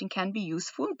creative writing can be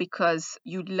useful because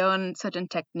you learn certain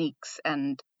techniques,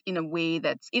 and in a way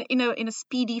that's in a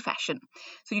speedy fashion.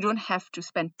 So you don't have to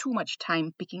spend too much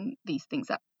time picking these things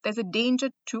up. There's a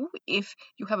danger too if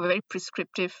you have a very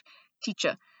prescriptive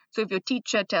teacher. So if your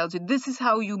teacher tells you this is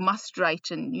how you must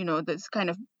write, and this kind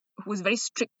of who is very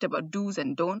strict about do's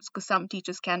and don'ts, because some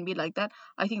teachers can be like that,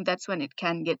 I think that's when it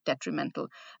can get detrimental.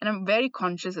 And I'm very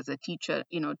conscious as a teacher,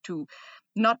 to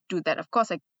not do that. Of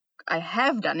course, I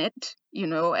have done it,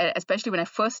 especially when I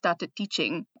first started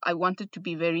teaching. I wanted to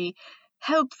be very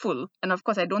helpful. And of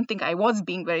course, I don't think I was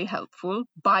being very helpful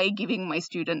by giving my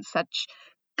students such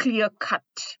clear-cut,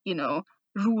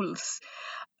 rules.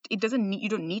 You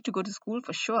don't need to go to school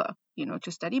for sure,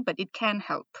 to study, but it can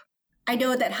help. I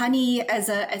know that Honey, as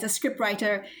a script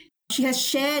writer, she has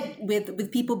shared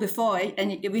with people before,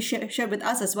 and we shared with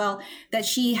us as well, that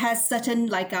she has certain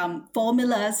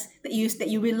formulas that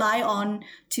you rely on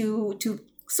to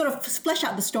sort of flesh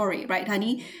out the story, right,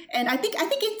 Honey? And I think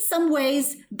in some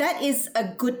ways that is a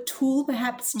good tool,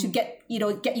 perhaps, to get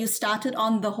you started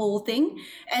on the whole thing.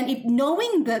 And if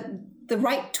knowing the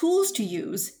right tools to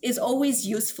use is always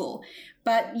useful.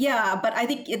 But I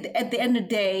think at the end of the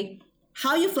day,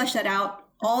 how you flesh that out,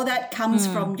 all that comes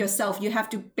from yourself. You have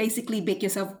to basically make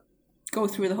yourself go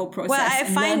through the whole process. Well, I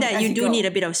find that you do need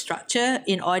a bit of structure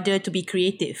in order to be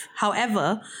creative.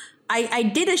 However, I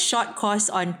did a short course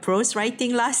on prose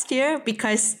writing last year,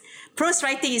 because prose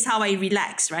writing is how I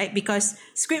relax, right? Because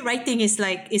script writing is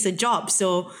a job.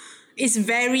 So it's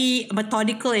very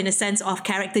methodical in a sense of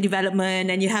character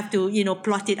development, and you have to,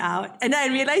 plot it out. And I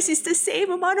realized it's the same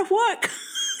amount of work.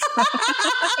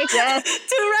 Yes.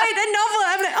 To write a novel.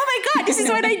 I'm like, oh my God, this is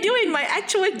what I do in my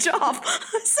actual job.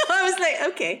 So I was like,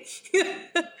 okay.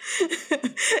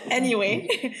 Anyway,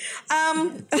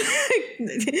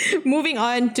 moving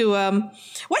on to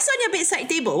what's on your bedside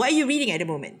table? What are you reading at the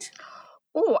moment?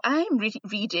 Oh, I'm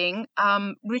reading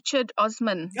Richard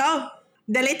Osman. Oh,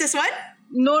 the latest one?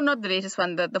 No, not the latest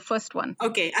one, the first one.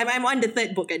 Okay, I'm on the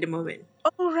third book at the moment.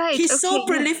 Oh, right. He's so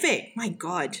prolific. My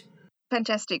God.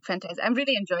 Fantastic. I'm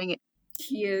really enjoying it.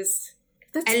 He is.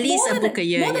 That's at least a book a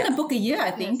year. More than a book a year,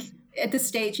 I think, at this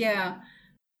stage, yeah.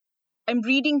 I'm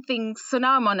reading things. So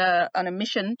now I'm on a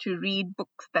mission to read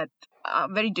books that are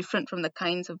very different from the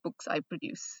kinds of books I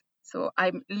produce. So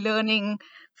I'm learning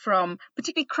from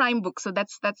particularly crime books. So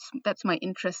that's my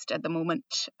interest at the moment.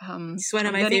 It's one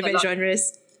of my favorite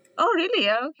genres. Oh, really?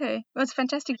 Yeah, okay. Well, it's a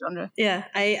fantastic genre. Yeah,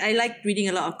 I like reading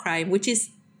a lot of crime, which is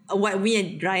what we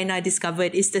and Raina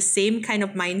discovered is the same kind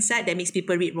of mindset that makes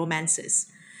people read romances.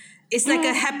 It's like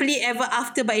a happily ever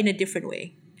after, but in a different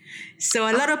way. So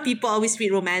a lot of people always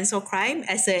read romance or crime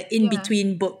as a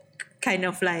in-between book, kind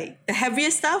of like the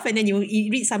heavier stuff, and then you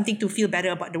read something to feel better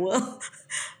about the world.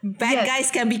 Bad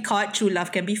guys can be caught, true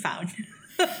love can be found.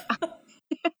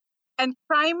 And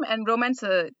crime and romance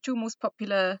are two most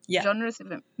popular genres.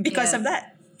 Because of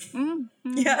that.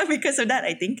 Mm-hmm. Yeah, because of that,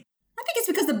 I think. I think it's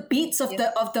because the beats of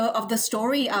the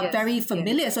story are very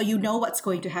familiar, so you know what's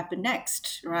going to happen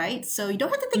next, right? So you don't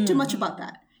have to think too much about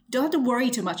that. You don't have to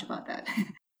worry too much about that.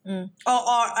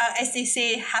 Or as they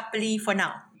say, happily for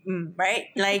now, right?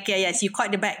 Like yes, you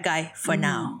caught the bad guy for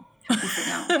now. For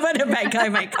now. But the bad guy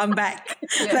might come back,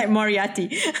 like Moriarty.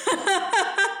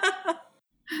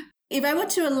 If I were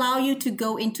to allow you to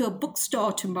go into a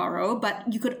bookstore tomorrow, but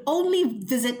you could only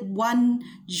visit one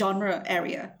genre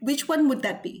area, which one would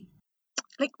that be?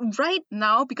 Like right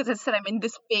now, because I said I'm in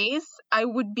this space, I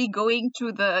would be going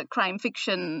to the crime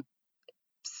fiction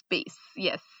space.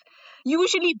 Yes.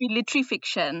 Usually be literary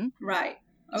fiction. Right.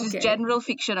 Okay. Just general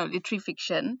fiction or literary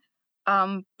fiction.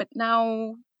 But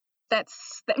now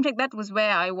in fact, that was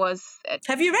where I was.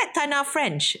 Have you read Tana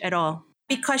French at all?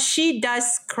 Because she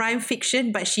does crime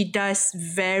fiction, but she does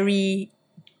very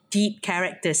deep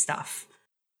character stuff.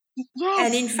 Yes.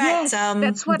 And in fact,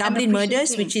 that's what Dublin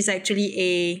Murders, which is actually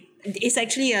a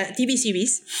TV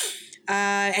series.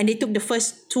 And they took the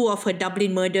first two of her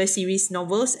Dublin Murder series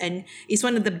novels, and it's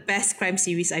one of the best crime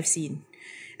series I've seen.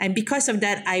 And because of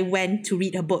that, I went to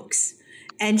read her books.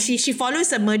 And she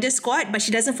follows a murder squad, but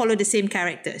she doesn't follow the same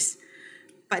characters.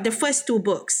 But the first two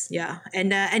books,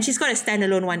 and she's got a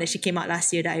standalone one that she came out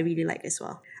last year that I really like as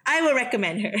well. I will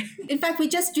recommend her. In fact, we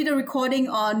just did a recording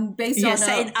based on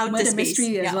a murder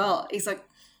mystery as well. It's like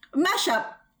a mashup.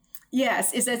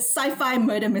 Yes, it's a sci-fi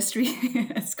murder mystery.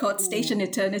 It's called Station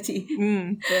Eternity.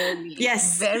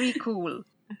 Yes, very cool.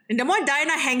 And the more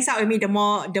Diana hangs out with me, the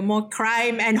more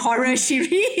crime and horror she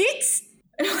reads.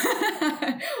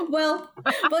 well,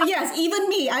 yes, even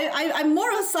me. I'm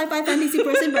more a sci-fi fantasy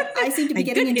person, but I seem to be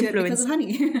getting into it because of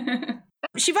Honey.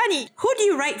 Shivani, who do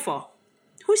you write for?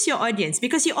 Who's your audience?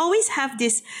 Because you always have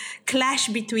this clash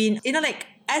between, like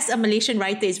as a Malaysian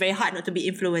writer, it's very hard not to be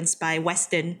influenced by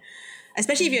Western,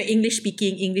 especially if you're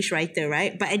English-speaking English writer,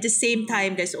 right? But at the same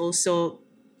time, there's also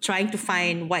trying to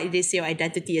find what it is your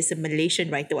identity as a Malaysian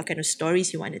writer, what kind of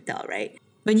stories you want to tell, right?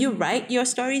 When you write your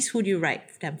stories, who do you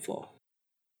write them for?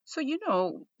 So,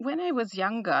 when I was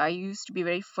younger, I used to be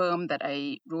very firm that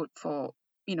I wrote for,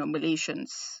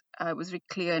 Malaysians. I was very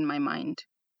clear in my mind.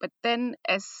 But then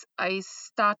as I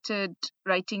started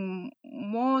writing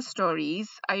more stories,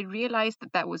 I realized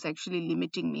that that was actually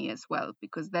limiting me as well,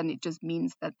 because then it just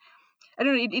means that, I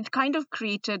don't know, it kind of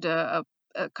created a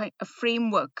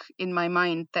framework in my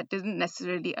mind that didn't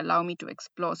necessarily allow me to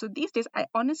explore. So these days, I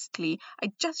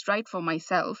just write for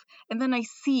myself, and then I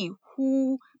see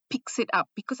who picks it up,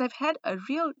 because I've had a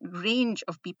real range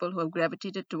of people who have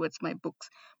gravitated towards my books,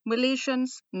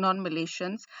 Malaysians,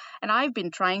 non-Malaysians, and I've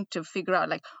been trying to figure out,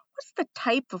 like, what's the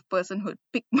type of person who would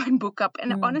pick my book up?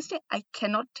 And honestly, I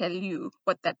cannot tell you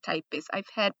what that type is. I've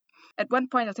had, at one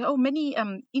point, I said, oh, many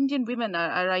Indian women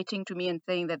are writing to me and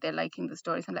saying that they're liking the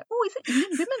stories. I'm like, oh, is it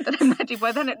Indian women that I'm writing for?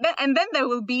 And then there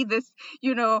will be this,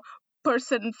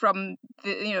 person from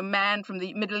the, man from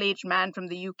the middle-aged man from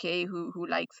the UK who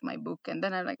likes my book. And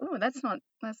then I'm like, oh, that's not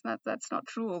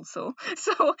true also.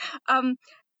 So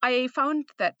I found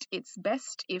that it's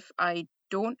best if I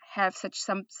don't have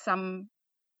an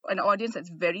audience that's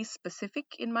very specific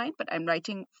in mind, but I'm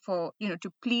writing for,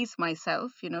 to please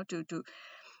myself, to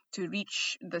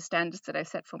reach the standards that I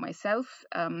set for myself.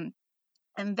 And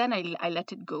then I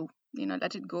let it go,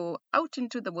 let it go out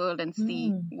into the world and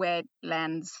see where it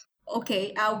lands.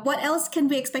 Okay. What else can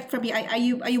we expect from you? Are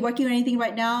you working on anything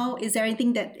right now? Is there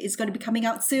anything that is going to be coming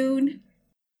out soon?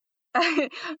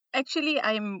 Actually,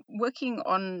 I'm working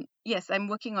on a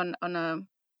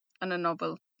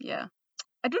novel. Yeah.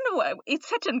 I don't know. It's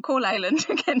set in Coal Island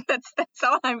again. That's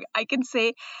all I can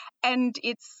say, and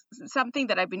it's something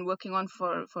that I've been working on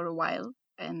for a while.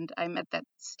 And I'm at that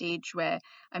stage where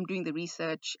I'm doing the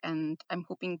research, and I'm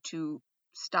hoping to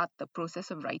start the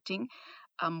process of writing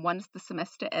once the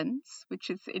semester ends,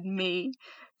 which is in May.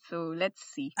 So let's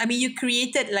see. I mean, you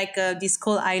created like this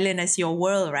Coal Island as your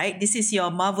world, right? This is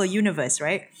your Marvel universe,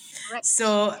 right? Right.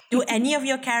 So do any of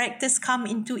your characters come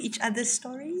into each other's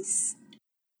stories?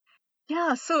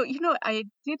 Yeah, so I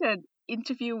did an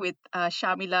interview with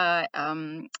Shamila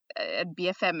at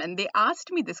BFM, and they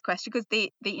asked me this question because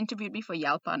they interviewed me for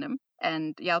Yalpanam.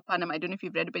 And Yalpanam, I don't know if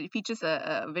you've read it, but it features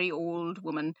a very old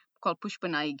woman called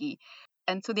Pushpanayagi.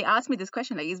 And so they asked me this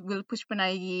question, like, will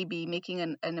Pushpanayagi be making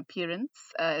an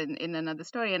appearance in another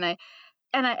story? And I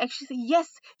actually say,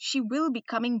 yes, she will be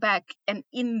coming back, and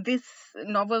in this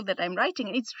novel that I'm writing.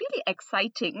 And it's really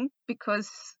exciting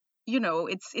because,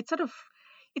 it's sort of,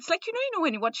 it's like,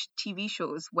 when you watch TV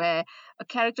shows where a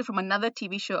character from another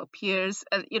TV show appears,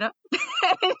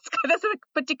 it's got a sort of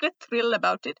particular thrill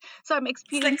about it. So I'm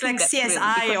experiencing It's like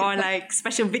CSI or like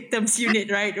Special Victims Unit,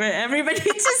 right? Where everybody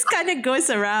just kind of goes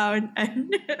around.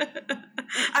 And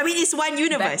I mean, it's one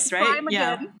universe, right?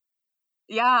 Yeah.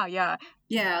 Yeah.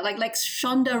 Yeah, like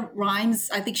Shonda Rhimes,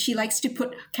 I think she likes to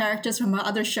put characters from her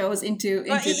other shows into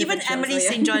even shows, Emily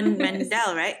St. John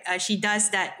Mandel, right? She does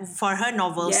that for her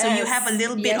novel. So you have a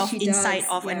little bit of insight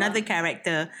of another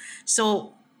character.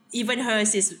 So even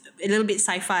hers is a little bit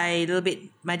sci-fi, a little bit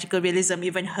magical realism.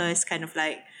 Even hers kind of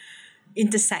like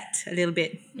intersect a little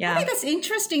bit. Yeah, I think that's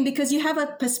interesting because you have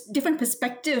a different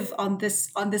perspective on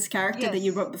this character that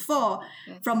you wrote before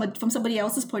from somebody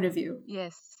else's point of view.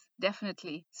 Yes.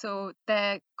 Definitely. So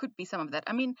there could be some of that.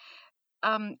 I mean,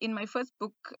 in my first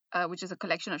book, which is a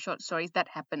collection of short stories, that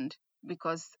happened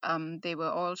because they were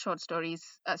all short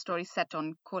stories set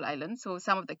on Coal Island. So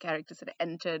some of the characters had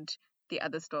entered the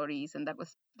other stories, and that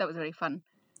was very fun.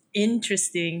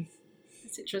 Interesting.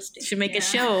 It's interesting. Should make a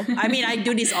show. I mean, I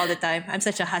do this all the time. I'm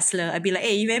such a hustler. I'd be like,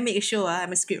 hey, you better make a show.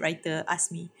 I'm a script writer.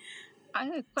 Ask me.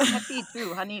 I'm quite happy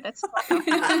too, honey. Let's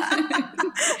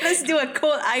do a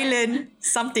Coal Island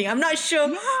something. I'm not sure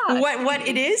what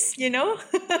it is,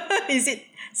 Is it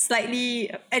slightly...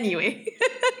 Anyway.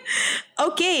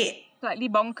 Okay. Slightly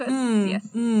bonkers, yes.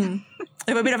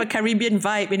 Have a bit of a Caribbean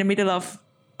vibe in the middle of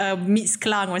Meets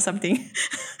Klang or something.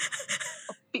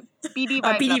 PD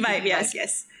vibe. PD vibe,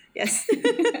 yes.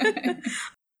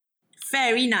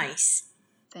 Very nice.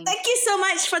 Thank you so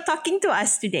much for talking to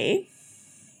us today.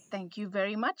 Thank you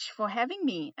very much for having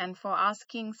me and for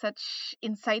asking such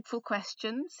insightful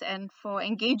questions and for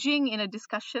engaging in a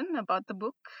discussion about the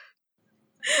book.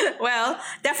 Well,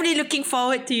 definitely looking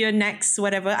forward to your next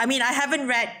whatever. I mean, I haven't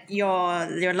read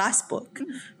your last book.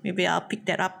 Maybe I'll pick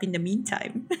that up in the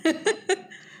meantime.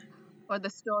 Or the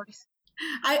stories.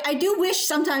 I do wish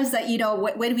sometimes that,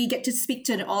 when we get to speak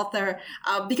to an author,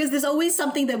 because there's always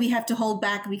something that we have to hold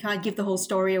back. We can't give the whole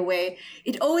story away.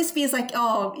 It always feels like,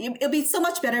 it'll be so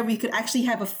much better if we could actually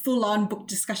have a full-on book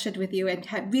discussion with you and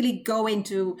really go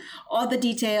into all the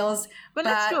details. Well,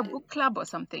 let's do a book club or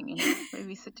something, where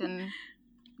we sit and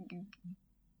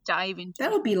dive into.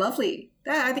 That would be lovely.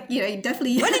 I think,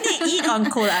 definitely. What did they eat on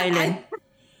Coal Island?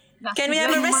 Can we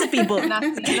have a recipe book? Nasi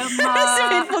Recipe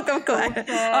lemak. book of Coal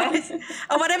Island.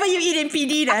 Or whatever you eat in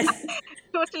PD then.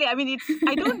 Totally. I mean,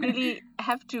 I don't really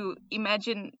have to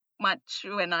imagine much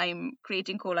when I'm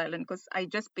creating Coal Island because I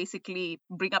just basically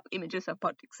bring up images of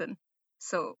Port Dickson.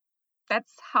 So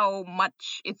that's how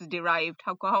much it's derived,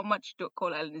 how much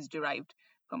Coal Island is derived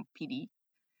from PD.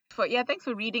 Thanks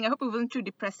for reading. I hope it wasn't too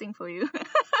depressing for you.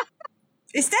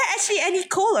 Is there actually any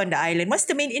coal on the island? What's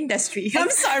the main industry? I'm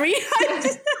sorry.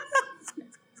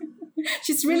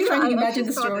 She's really trying to imagine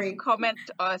the saw story. This comment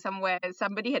somewhere,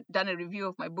 somebody had done a review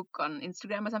of my book on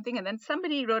Instagram or something, and then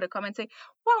somebody wrote a comment saying,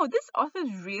 "Wow, this author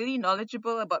is really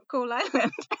knowledgeable about Coal Island."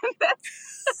 And that's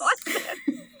what's that?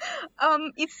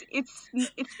 It's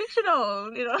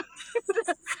fictional, you know.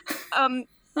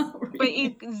 But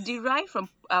it's derived from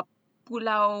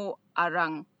Pulau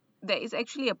Arang. There is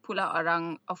actually a Pulau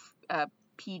Arang of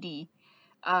PD.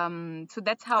 So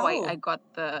that's how I got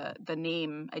the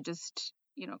name. I just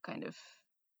kind of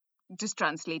just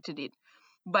translated it.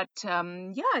 But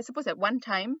I suppose at one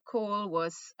time coal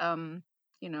was one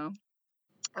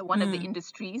of the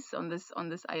industries on this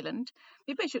island.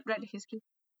 Maybe I should write a history.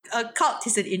 Cult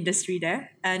is an industry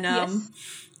there, and Yes.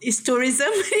 is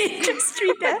tourism an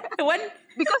industry there?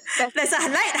 Because there's a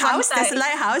lighthouse. There's a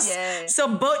lighthouse, Yeah. so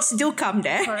boats do come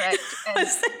there. Correct. And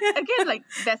again, like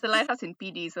there's a lighthouse in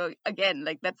PD. So again,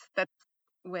 like that's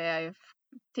where I've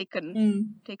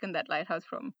taken that lighthouse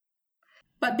from.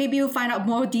 But maybe you'll find out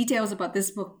more details about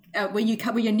this book when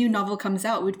your new novel comes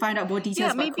out. We'd find out more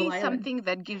details about maybe Coal Island. something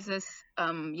that gives us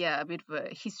a bit of a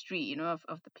history, of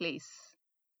the place.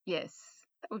 Yes,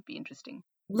 that would be interesting.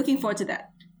 Looking forward to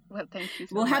that. Well, thank you.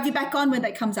 We'll have you back on when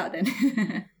that comes out then.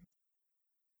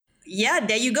 Yeah,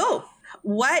 there you go.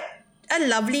 What a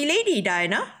lovely lady,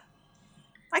 Diana.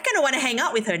 I kind of want to hang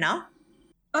out with her now.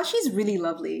 Oh, she's really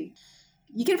lovely.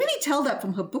 You can really tell that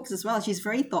from her books as well. She's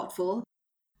very thoughtful.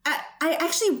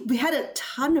 We had a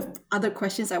ton of other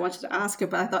questions I wanted to ask her,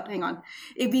 but I thought, hang on,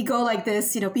 if we go like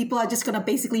this, people are just going to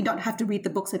basically not have to read the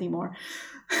books anymore.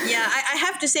 Yeah, I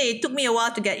have to say it took me a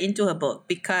while to get into her book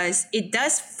because it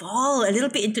does fall a little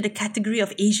bit into the category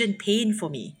of Asian pain for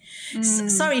me.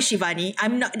 Sorry, Shivani,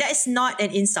 that is not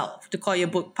an insult to call your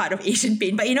book part of Asian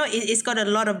pain, but it's got a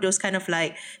lot of those kind of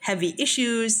like heavy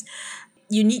issues.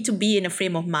 You need to be in a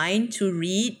frame of mind to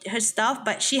read her stuff,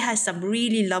 but she has some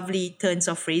really lovely turns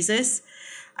of phrases.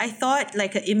 I thought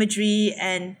like her imagery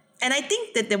and I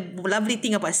think that the lovely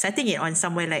thing about setting it on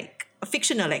somewhere like a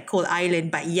fictional like Coal Island,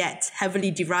 but yet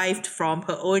heavily derived from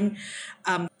her own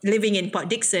living in Port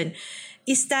Dickson,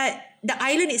 is that the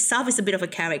island itself is a bit of a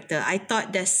character. I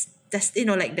thought there's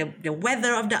like the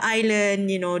weather of the island,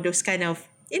 those kind of,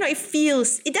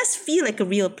 it does feel like a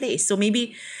real place. So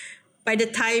maybe by the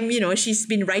time, she's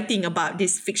been writing about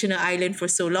this fictional island for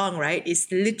so long, right?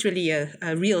 It's literally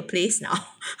a real place now.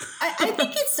 I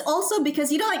think it's also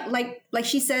because, like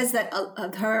she says that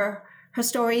her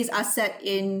stories are set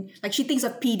in, like she thinks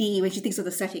of PD when she thinks of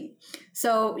the setting.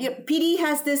 So PD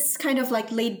has this kind of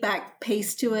like laid back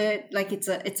pace to it. Like it's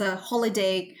a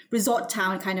holiday resort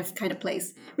town kind of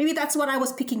place. Maybe that's what I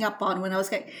was picking up on when I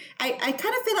was like, I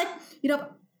kind of feel like,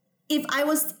 if I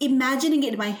was imagining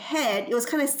it in my head, it was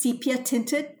kind of sepia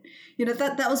tinted.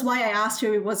 That was why I asked her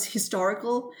if it was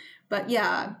historical. But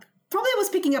yeah, probably I was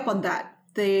picking up on that.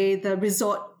 The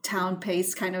resort town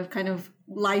pace kind of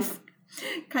life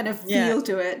kind of feel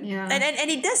to it. Yeah. And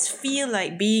it does feel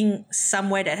like being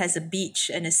somewhere that has a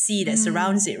beach and a sea that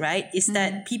surrounds it, right? Is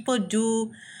that people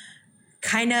do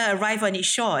kind of arrive on its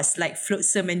shores like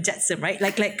flotsam and jetsam, right?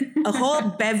 Like a whole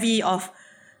bevy of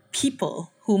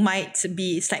people who might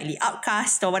be slightly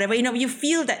outcast or whatever, you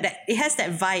feel that it has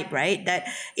that vibe, right? That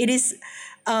it is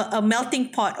a melting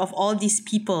pot of all these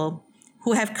people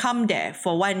who have come there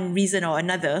for one reason or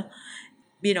another,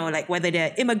 like whether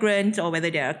they're immigrant or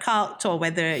whether they're a cult or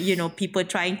whether, people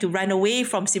trying to run away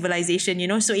from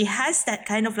civilization, so it has that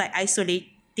kind of like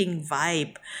isolating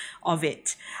vibe of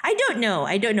it. I don't know.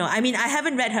 I mean, I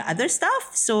haven't read her other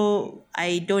stuff, so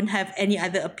I don't have any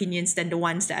other opinions than the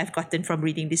ones that I've gotten from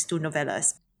reading these two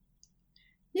novellas.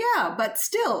 Yeah, but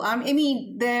still, I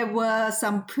mean, there were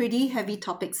some pretty heavy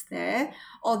topics there.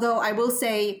 Although I will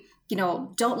say,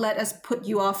 don't let us put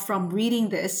you off from reading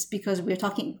this because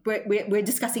we're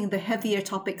discussing the heavier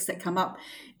topics that come up.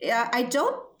 I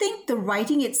don't think the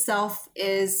writing itself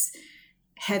is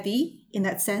heavy in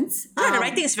that sense. Yeah, the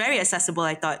writing is very accessible,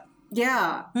 I thought.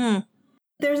 Yeah.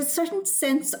 There's a certain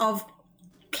sense of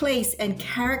place and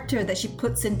character that she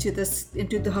puts into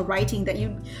her writing that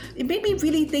it made me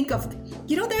really think of,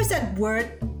 there's that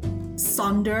word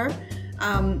sonder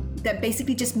that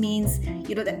basically just means,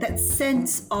 that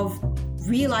sense of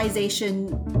realization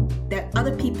that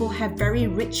other people have very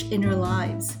rich inner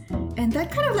lives. And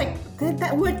that kind of like,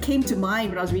 that word came to mind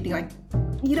when I was reading, like,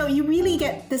 you know, you really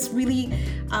get this really,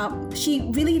 she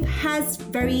really has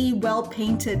very well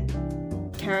painted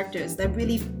characters that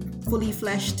really fully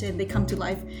fleshed and they come to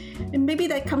life. And maybe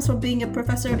that comes from being a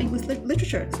professor of English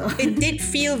literature. So it did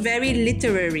feel very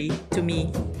literary to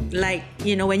me. Like,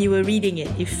 you know, when you were reading it,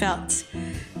 it felt,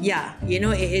 yeah, you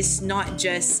know, it is not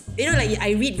just, you know, like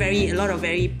I read a lot of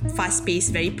very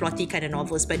fast-paced, very plotty kind of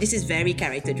novels, but this is very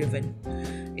character-driven.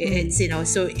 It's, you know,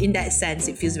 so in that sense,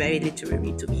 it feels very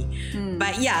literary to me.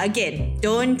 But yeah, again,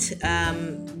 don't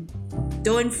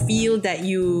feel that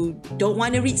you don't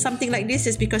want to read something like this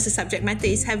just because the subject matter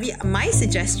is heavy. My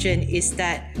suggestion is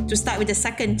that to start with the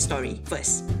second story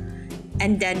first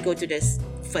and then go to this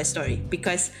first story,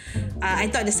 because I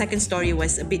thought the second story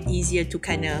was a bit easier to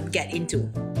kind of get into,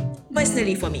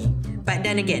 personally for me. But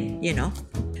then again, you know.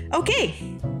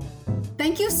 Okay.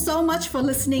 Thank you so much for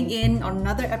listening in on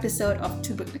another episode of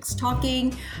Two Bookniks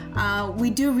Talking. We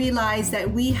do realize that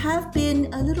we have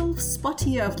been a little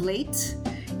spottier of late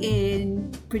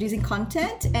in producing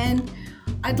content, and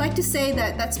I'd like to say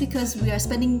that that's because we are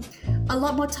spending a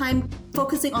lot more time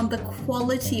focusing on the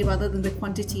quality rather than the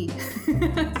quantity.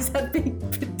 Is that being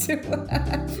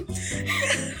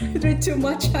a bit too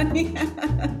much, honey?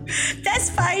 That's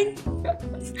fine.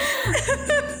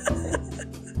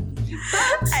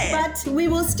 But we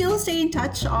will still stay in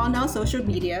touch on our social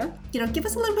media. You know, give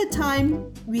us a little bit of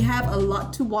time. We have a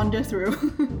lot to wander through.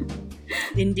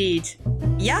 Indeed.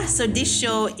 Yeah, so this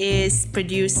show is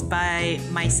produced by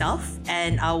myself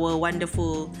and our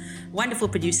wonderful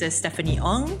producer, Stephanie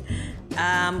Ong.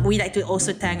 We'd like to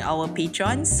also thank our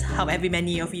patrons, however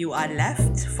many of you are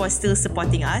left, for still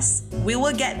supporting us. We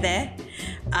will get there.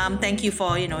 Thank you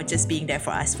for, you know, just being there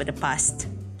for us for the past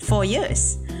 4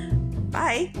 years.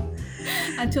 Bye.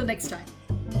 Until next time.